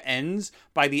saga ends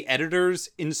by the editors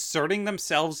inserting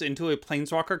themselves into a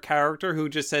Planeswalker character who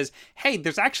just says, hey,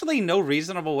 there's actually no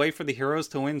reasonable way for the heroes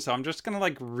to win, so I'm just gonna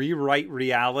like rewrite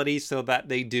reality so that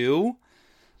they do.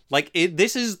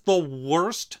 This is the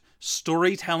worst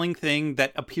storytelling thing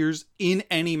that appears in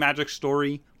any Magic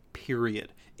story,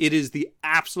 period. It is the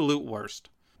absolute worst.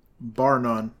 Bar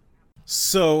none.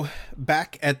 So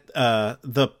back at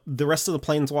the rest of the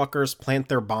Planeswalkers plant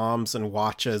their bombs and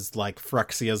watch as like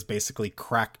Phyrexia's basically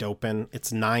cracked open.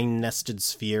 It's 9 nested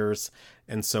spheres,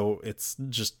 and so it's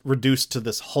just reduced to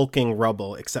this hulking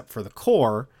rubble except for the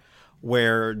core,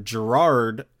 where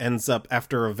Gerard ends up,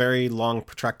 after a very long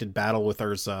protracted battle with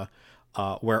Urza,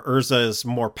 where Urza is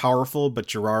more powerful, but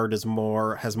Gerard has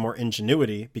more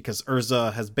ingenuity, because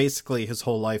Urza has basically his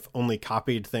whole life only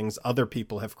copied things other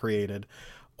people have created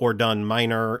or done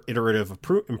minor iterative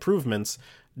improvements.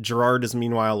 Gerard is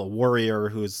meanwhile a warrior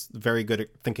who's very good at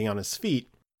thinking on his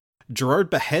feet. Gerard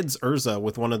beheads Urza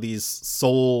with one of these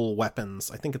soul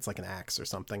weapons. I think it's like an axe or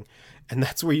something. And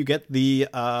that's where you get the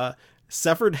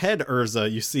severed head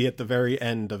Urza you see at the very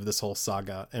end of this whole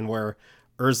saga, and where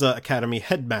Urza Academy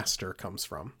headmaster comes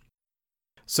from.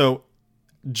 So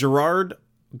Gerard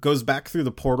goes back through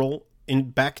the portal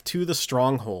back to the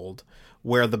stronghold,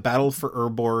 where the battle for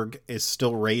Urborg is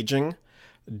still raging.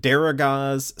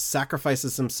 Daragaz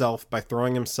sacrifices himself by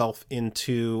throwing himself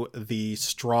into the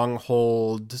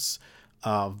stronghold's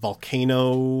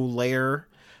volcano lair.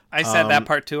 I said that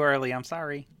part too early. I'm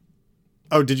sorry.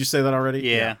 Oh, did you say that already?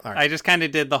 Yeah. All right. I just kind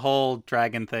of did the whole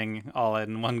dragon thing all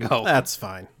in one go. That's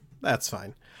fine.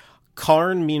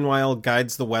 Karn, meanwhile,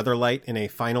 guides the Weatherlight in a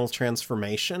final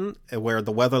transformation, where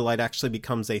the Weatherlight actually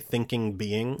becomes a thinking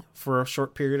being for a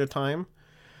short period of time.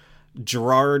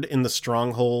 Gerard in the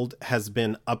Stronghold has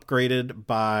been upgraded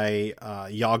by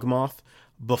Yawgmoth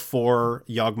before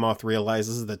Yawgmoth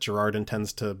realizes that Gerard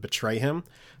intends to betray him.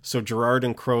 So Gerard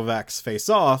and Krovax face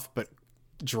off, but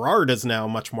Gerard is now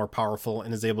much more powerful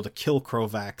and is able to kill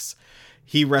Krovax.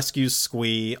 He rescues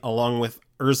Squee along with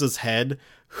Urza's head,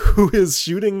 who is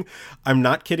shooting... I'm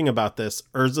not kidding about this.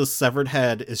 Urza's severed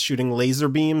head is shooting laser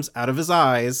beams out of his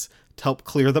eyes to help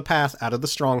clear the path out of the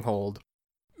stronghold.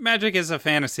 Magic is a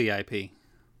fantasy IP.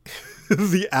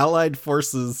 The allied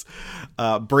forces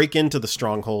break into the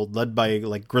stronghold, led by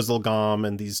like Grizzlegom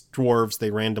and these dwarves they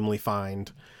randomly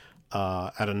find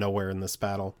out of nowhere in this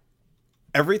battle.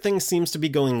 Everything seems to be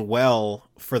going well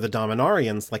for the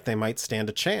Dominarians, like they might stand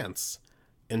a chance,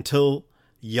 until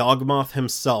Yawgmoth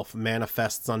himself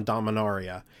manifests on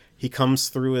Dominaria. He comes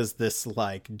through as this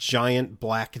like giant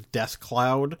black death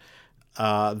cloud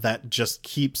that just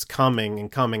keeps coming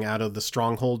and coming out of the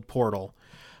stronghold portal.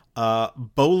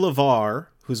 Bolivar,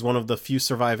 who's one of the few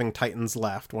surviving Titans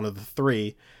left, one of the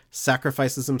 3,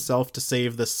 sacrifices himself to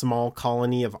save this small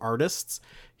colony of artists.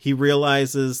 He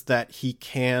realizes that he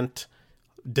can't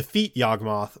defeat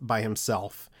Yawgmoth by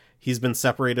himself. He's been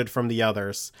separated from the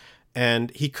others,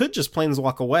 and he could just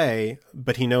planeswalk away,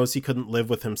 but he knows he couldn't live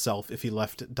with himself if he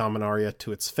left Dominaria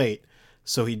to its fate.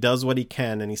 So he does what he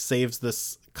can, and he saves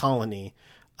this colony,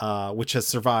 which has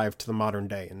survived to the modern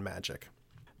day in Magic.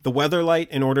 The Weatherlight,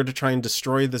 in order to try and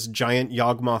destroy this giant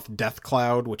Yawgmoth death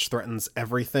cloud, which threatens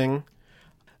everything,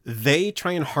 they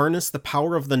try and harness the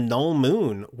power of the Null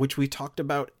Moon, which we talked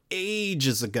about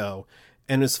ages ago,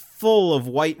 and is full of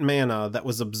white mana that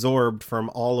was absorbed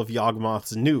from all of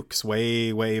Yawgmoth's nukes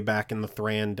way, way back in the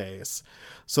Thran days.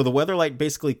 So the Weatherlight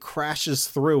basically crashes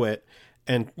through it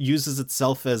and uses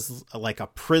itself as like a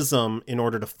prism in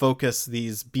order to focus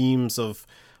these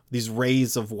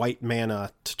rays of white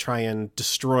mana to try and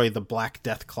destroy the black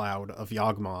death cloud of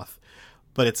Yawgmoth.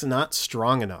 But it's not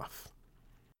strong enough.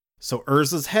 So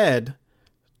Urza's head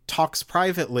talks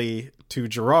privately to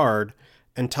Gerard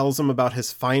and tells him about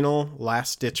his final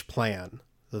last-ditch plan,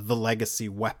 the legacy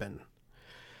weapon.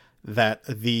 That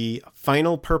the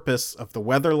final purpose of the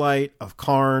Weatherlight, of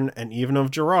Karn, and even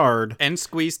of Gerard... And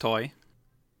Squeeze Toy.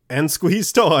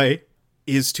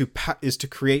 Is to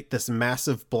create this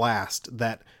massive blast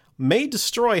that may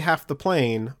destroy half the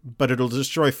plane, but it'll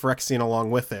destroy Phyrexian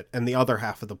along with it, and the other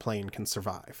half of the plane can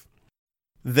survive.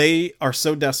 They are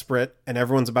so desperate, and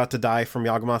everyone's about to die from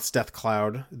Yawgmoth's death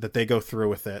cloud, that they go through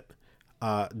with it.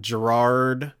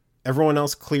 Gerard, everyone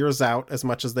else clears out as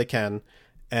much as they can,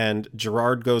 and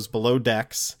Gerard goes below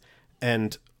decks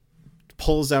and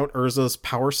pulls out Urza's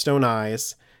Power Stone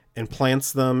Eyes and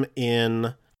plants them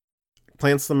in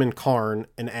Karn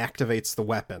and activates the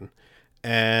weapon.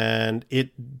 And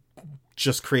it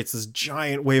just creates this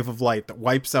giant wave of light that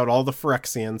wipes out all the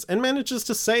Phyrexians and manages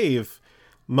to save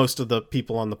most of the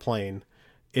people on the plane.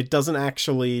 It doesn't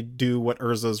actually do what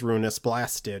Urza's Ruinous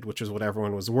Blast did, which is what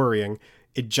everyone was worrying.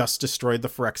 It just destroyed the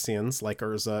Phyrexians like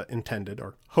Urza intended,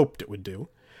 or hoped it would do.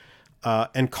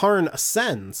 And Karn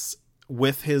ascends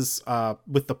with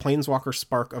with the Planeswalker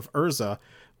Spark of Urza,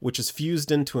 which is fused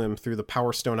into him through the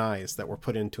Power Stone Eyes that were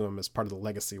put into him as part of the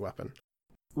legacy weapon.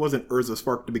 It wasn't Urza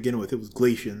Spark to begin with, it was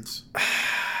Glacian's.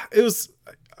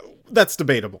 That's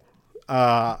debatable.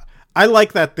 I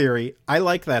like that theory,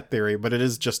 but it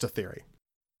is just a theory.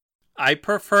 I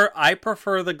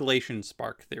prefer the Glacian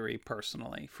Spark theory,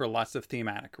 personally, for lots of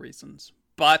thematic reasons.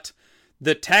 But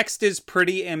the text is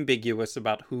pretty ambiguous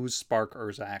about whose Spark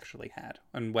Urza actually had,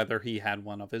 and whether he had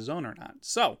one of his own or not.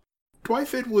 So,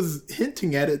 Twyford was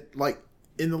hinting at it, like,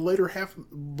 in the later half,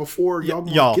 before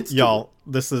Yawgmoth gets to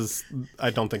it. I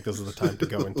don't think this is the time to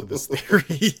go into this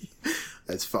theory.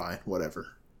 That's fine, whatever.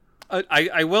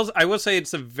 I will say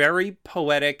it's a very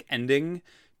poetic ending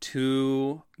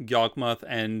to Yawgmoth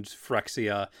and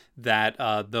Phyrexia, that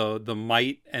the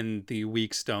Might and the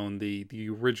Weak Stone, the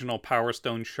original Power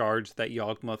Stone shards that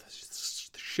Yawgmoth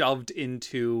shoved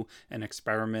into and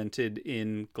experimented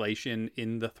in Glacian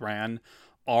in the Thran,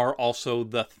 are also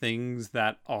the things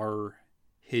that are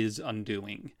his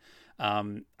undoing.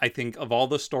 I think of all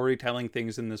the storytelling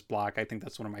things in this block, I think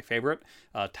that's one of my favorite,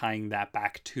 tying that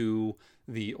back to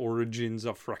the origins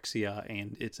of Phyrexia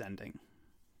and its ending.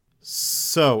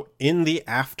 So, in the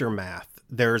aftermath,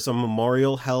 there's a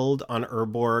memorial held on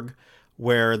Urborg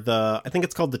where I think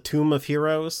it's called the Tomb of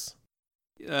Heroes.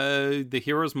 The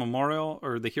Heroes Memorial,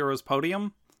 or the Heroes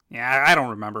Podium? Yeah, I don't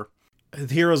remember.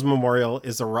 The Heroes Memorial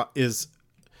is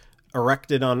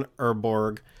erected on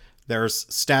Urborg.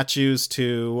 There's statues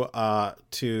to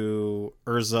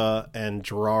Urza and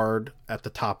Gerard at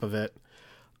the top of it.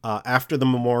 After the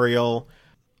memorial,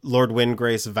 Lord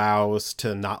Windgrace vows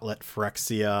to not let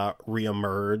Phyrexia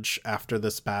reemerge after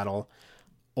this battle.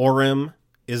 Orim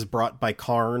is brought by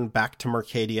Karn back to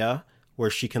Mercadia, where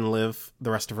she can live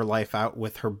the rest of her life out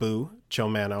with her boo,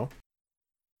 Chomano.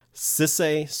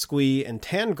 Sisay, Squee, and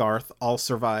Tangarth all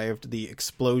survived the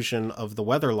explosion of the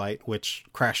Weatherlight, which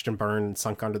crashed and burned and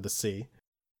sunk under the sea.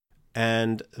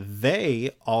 And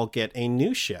they all get a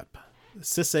new ship.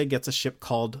 Sisay gets a ship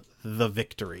called the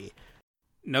Victory.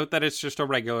 Note that it's just a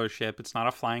regular ship. It's not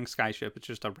a flying sky ship. It's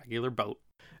just a regular boat.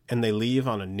 And they leave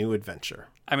on a new adventure.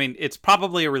 I mean, it's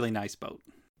probably a really nice boat.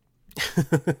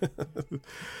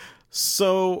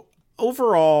 So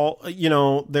overall,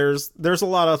 there's a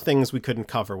lot of things we couldn't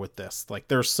cover with this. Like,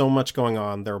 there's so much going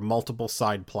on. There are multiple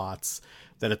side plots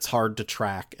that it's hard to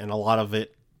track. And a lot of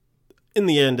it, in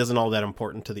the end, isn't all that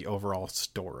important to the overall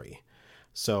story.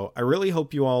 So I really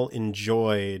hope you all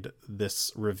enjoyed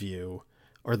this review.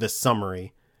 Or this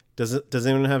summary. Does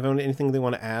anyone have anything they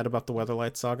want to add about the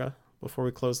Weatherlight Saga before we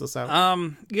close this out?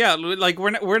 Yeah, like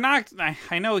we're not.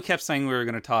 I know we kept saying we were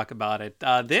going to talk about it.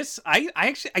 I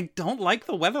don't like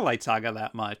the Weatherlight Saga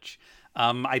that much.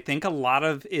 I think a lot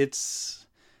of it's.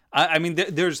 I mean,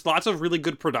 there's lots of really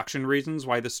good production reasons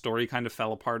why the story kind of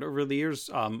fell apart over the years.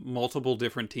 Multiple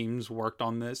different teams worked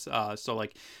on this. So,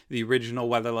 like, the original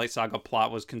Weatherlight Saga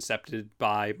plot was concepted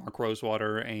by Mark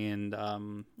Rosewater and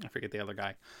I forget the other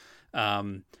guy.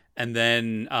 And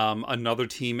then another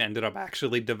team ended up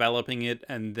actually developing it.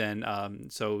 And then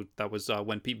so that was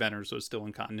when Pete Benners was still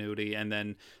in continuity. And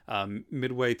then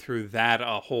midway through that,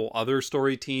 a whole other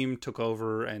story team took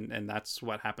over. And that's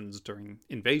what happens during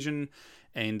Invasion.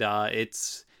 And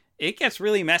it gets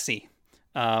really messy,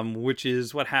 which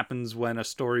is what happens when a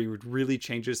story really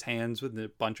changes hands with a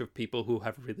bunch of people who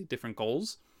have really different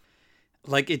goals.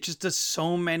 Like, it just does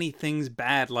so many things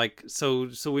bad. Like, so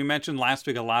we mentioned last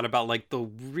week a lot about, like, the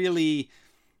really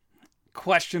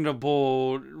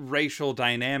questionable racial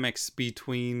dynamics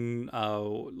between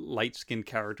light-skinned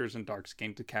characters and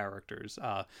dark-skinned characters.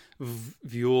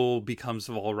 Vuel becomes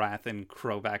Volrath and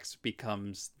Krovax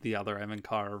becomes the other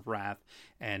Evankar of Wrath,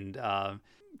 and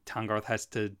Tangarth has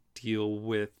to deal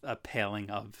with a paling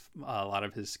of a lot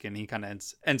of his skin. He kind of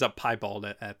ends up piebald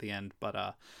at the end,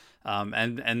 but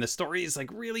and the story is,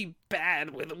 like, really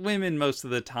bad with women most of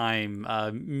the time.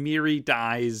 Miri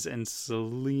dies and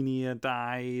Selenia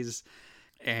dies,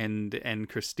 and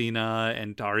Christina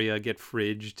and Daria get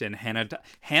fridged, and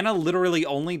Hannah literally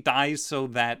only dies so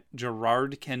that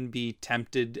Gerard can be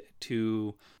tempted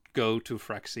to go to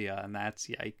Phyrexia, and that's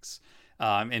yikes.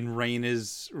 And Rain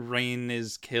is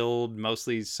killed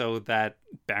mostly so that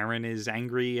Baron is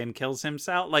angry and kills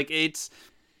himself. Like, it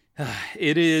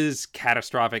is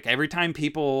catastrophic. Every time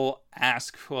people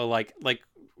ask, well, like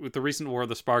with the recent War of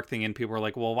the Spark thing, and people were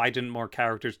like, well, why didn't more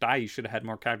characters die? You should have had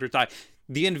more characters die.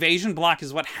 The invasion block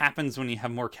is what happens when you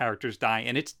have more characters die,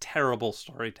 and it's terrible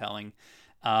storytelling.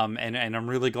 And I'm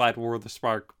really glad War of the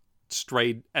Spark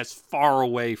strayed as far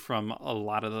away from a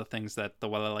lot of the things that the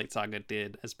Weatherlight Saga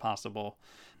did as possible.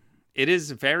 It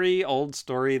is a very old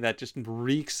story that just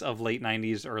reeks of late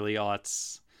 90s, early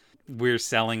aughts. We're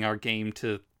selling our game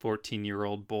to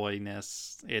 14-year-old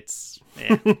boyness. It's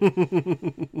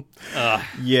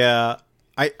yeah.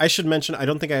 I should mention, I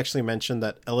don't think I actually mentioned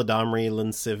that Eladamri,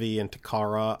 Lincivi, and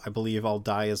Takara, I believe, all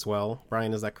die as well.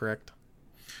 Brian, is that correct?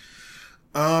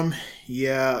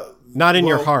 Yeah. Not in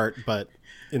your heart, but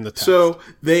in the text. So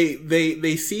they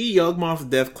see Yawgmoth's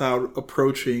death cloud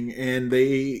approaching, and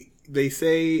they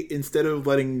say, instead of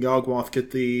letting Yawgmoth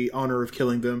get the honor of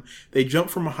killing them, they jump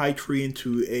from a high tree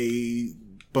into a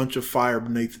bunch of fire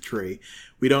beneath the tree.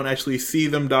 We don't actually see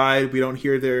them die. We don't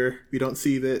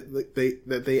see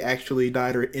that they actually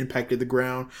died or impacted the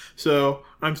ground. So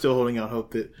I'm still holding out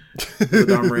hope that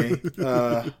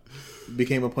Damre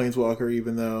became a planeswalker,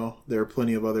 even though there are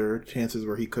plenty of other chances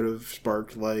where he could have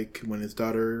sparked, like when his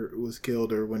daughter was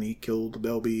killed or when he killed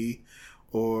Belby,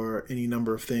 or any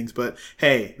number of things. But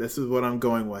hey, this is what I'm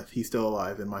going with. He's still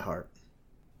alive in my heart.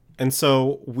 And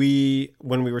so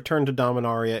when we returned to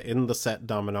Dominaria in the set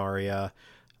Dominaria,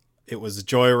 it was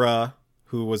Joyra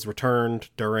who was returned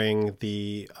during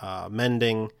the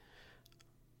mending.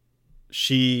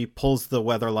 She pulls the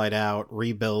Weatherlight out,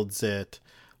 rebuilds it.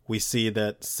 We see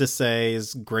that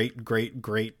Sisay's great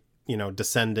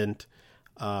descendant,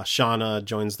 Shauna,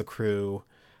 joins the crew.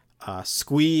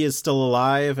 Squee is still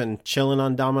alive and chilling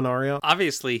on Dominaria.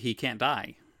 Obviously, he can't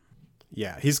die.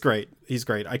 Yeah, he's great. He's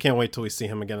great. I can't wait till we see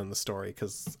him again in the story,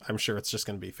 because I'm sure it's just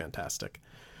going to be fantastic.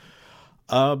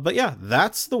 But yeah,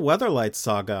 that's the Weatherlight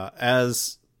Saga.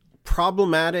 As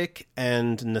problematic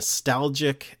and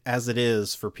nostalgic as it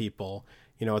is for people,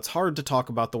 you know, it's hard to talk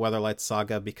about the Weatherlight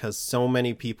Saga because so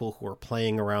many people who were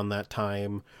playing around that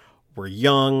time were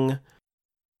young.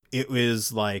 It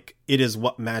was like, it is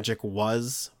what Magic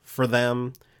was for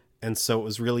them. And so it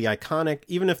was really iconic.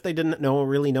 Even if they didn't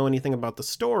really know anything about the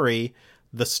story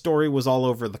was all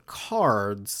over the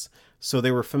cards. So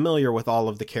they were familiar with all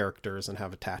of the characters and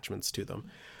have attachments to them.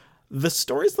 The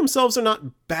stories themselves are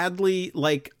not badly,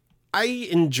 like, I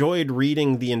enjoyed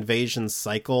reading the invasion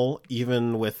cycle,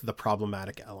 even with the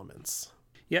problematic elements.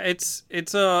 Yeah, it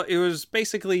was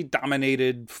basically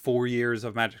dominated 4 years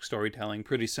of Magic storytelling,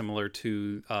 pretty similar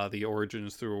to the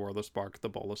Origins through War of the Spark, the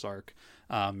Bolas arc.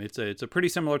 It's a pretty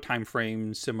similar time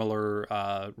frame,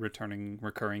 similar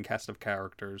recurring cast of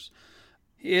characters.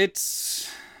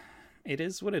 It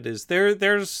is what it is.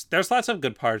 There's lots of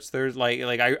good parts. There's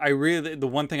I really, the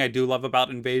one thing I do love about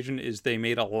Invasion is they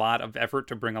made a lot of effort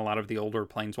to bring a lot of the older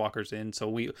planeswalkers in. So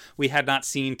we had not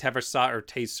seen Teversat or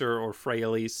Taser or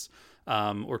Freyalise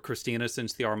or Christina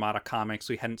since the Armada comics.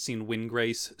 We hadn't seen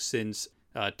Windgrace since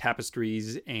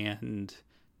Tapestries and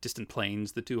Distant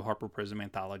Plains, the two Harper Prism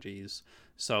anthologies.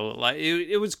 So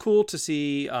it was cool to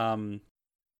see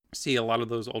a lot of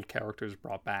those old characters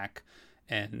brought back.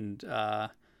 And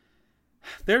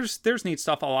there's neat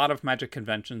stuff. A lot of Magic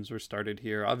conventions were started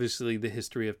here. Obviously, the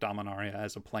history of Dominaria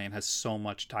as a plane has so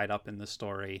much tied up in the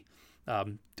story.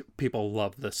 People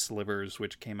love the slivers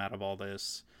which came out of all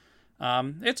this.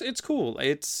 It's cool.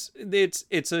 It's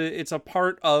a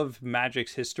part of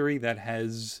Magic's history that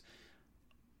has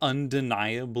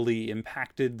undeniably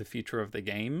impacted the future of the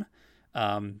game.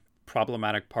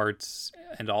 Problematic parts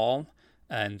and all,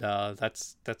 and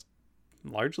that's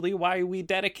largely why we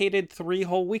dedicated 3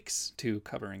 whole weeks to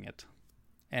covering it.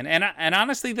 And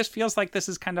honestly, this feels like this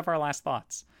is kind of our last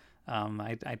thoughts.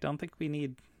 I don't think we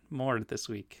need more this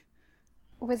week.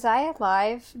 Was I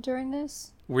alive during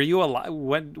this? Were you alive?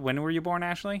 When were you born,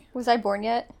 Ashley? Was I born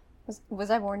yet?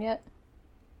 Was I born yet?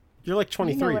 You're like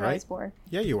 23, you know when right? I was born.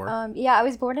 Yeah, you were. Yeah, I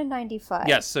was born in 95.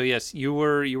 Yes, you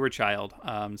were a child.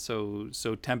 So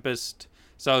Tempest.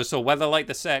 So Weatherlight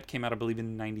the set came out, I believe,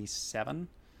 in 97.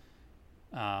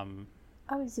 I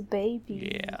was a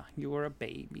baby. Yeah, you were a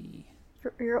baby.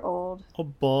 You're old. Oh,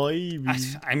 baby.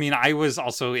 I mean, I was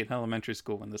also in elementary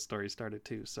school when the story started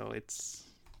too, so it's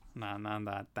not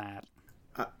that.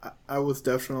 I was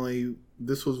definitely,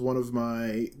 this was one of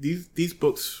my, these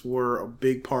books were a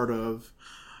big part of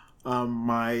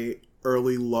my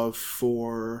early love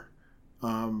for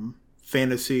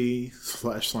fantasy /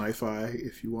 sci-fi,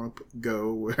 if you want to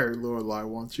go where Lorelai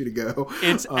wants you to go.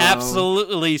 It's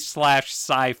absolutely /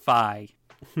 sci-fi.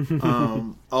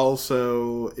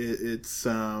 Also, it's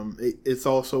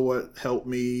also what helped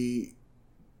me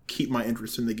keep my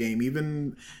interest in the game.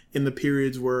 Even in the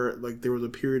periods where, like, there was a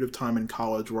period of time in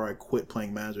college where I quit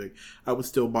playing Magic, I would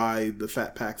still buy the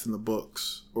fat packs and the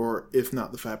books, or if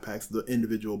not the fat packs, the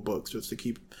individual books, just to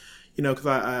keep, because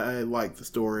I like the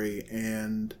story,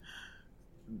 and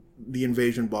the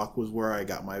invasion block was where I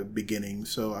got my beginning.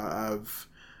 So I've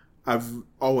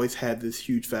always had this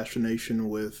huge fascination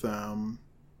with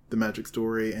the Magic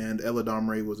story, and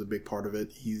Eladamri was a big part of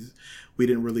it. We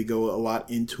didn't really go a lot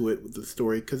into it with the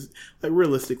story because, like,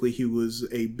 realistically, he was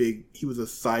a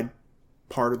side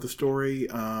part of the story,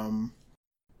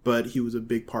 but he was a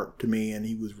big part to me, and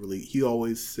he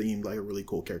always seemed like a really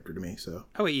cool character to me. So.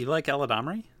 Oh wait, you like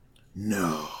Eladamri?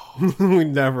 No,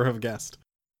 We'd never have guessed.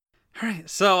 All right,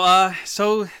 so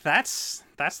that's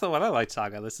the Weatherlight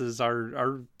Saga. This is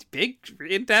our big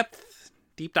in-depth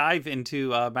deep dive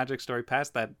into Magic Story Pass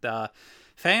that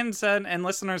fans and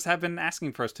listeners have been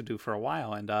asking for us to do for a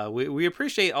while, and we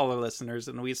appreciate all our listeners,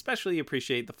 and we especially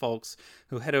appreciate the folks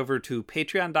who head over to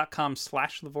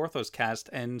patreon.com/thevorthoscast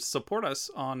and support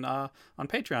us on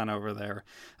Patreon over there.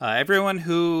 Everyone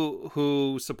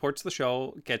who supports the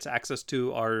show gets access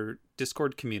to our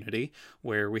Discord community,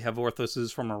 where we have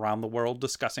Orthoses from around the world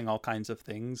discussing all kinds of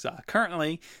things.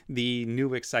 Currently, the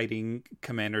new exciting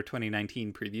Commander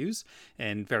 2019 previews,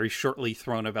 and very shortly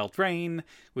Throne of Eldraine.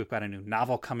 We've got a new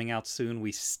novel coming out soon.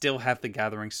 We still have the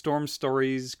Gathering Storm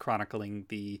stories, chronicling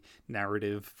the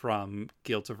narrative from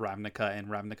Guilds of Ravnica and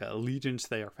Ravnica Allegiance.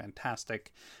 They are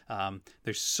fantastic.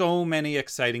 There's so many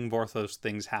exciting Vorthos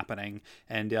things happening,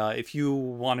 and if you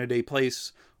wanted a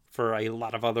place for a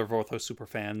lot of other Vorthos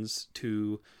superfans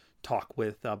to talk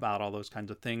with about all those kinds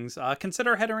of things,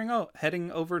 consider heading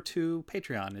over to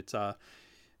Patreon. It's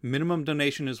minimum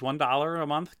donation is $1 a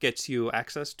month, gets you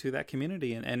access to that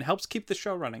community and helps keep the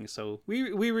show running. So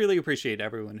we really appreciate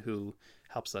everyone who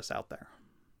helps us out there.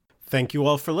 Thank you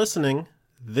all for listening.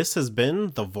 This has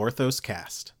been the Vorthos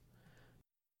Cast.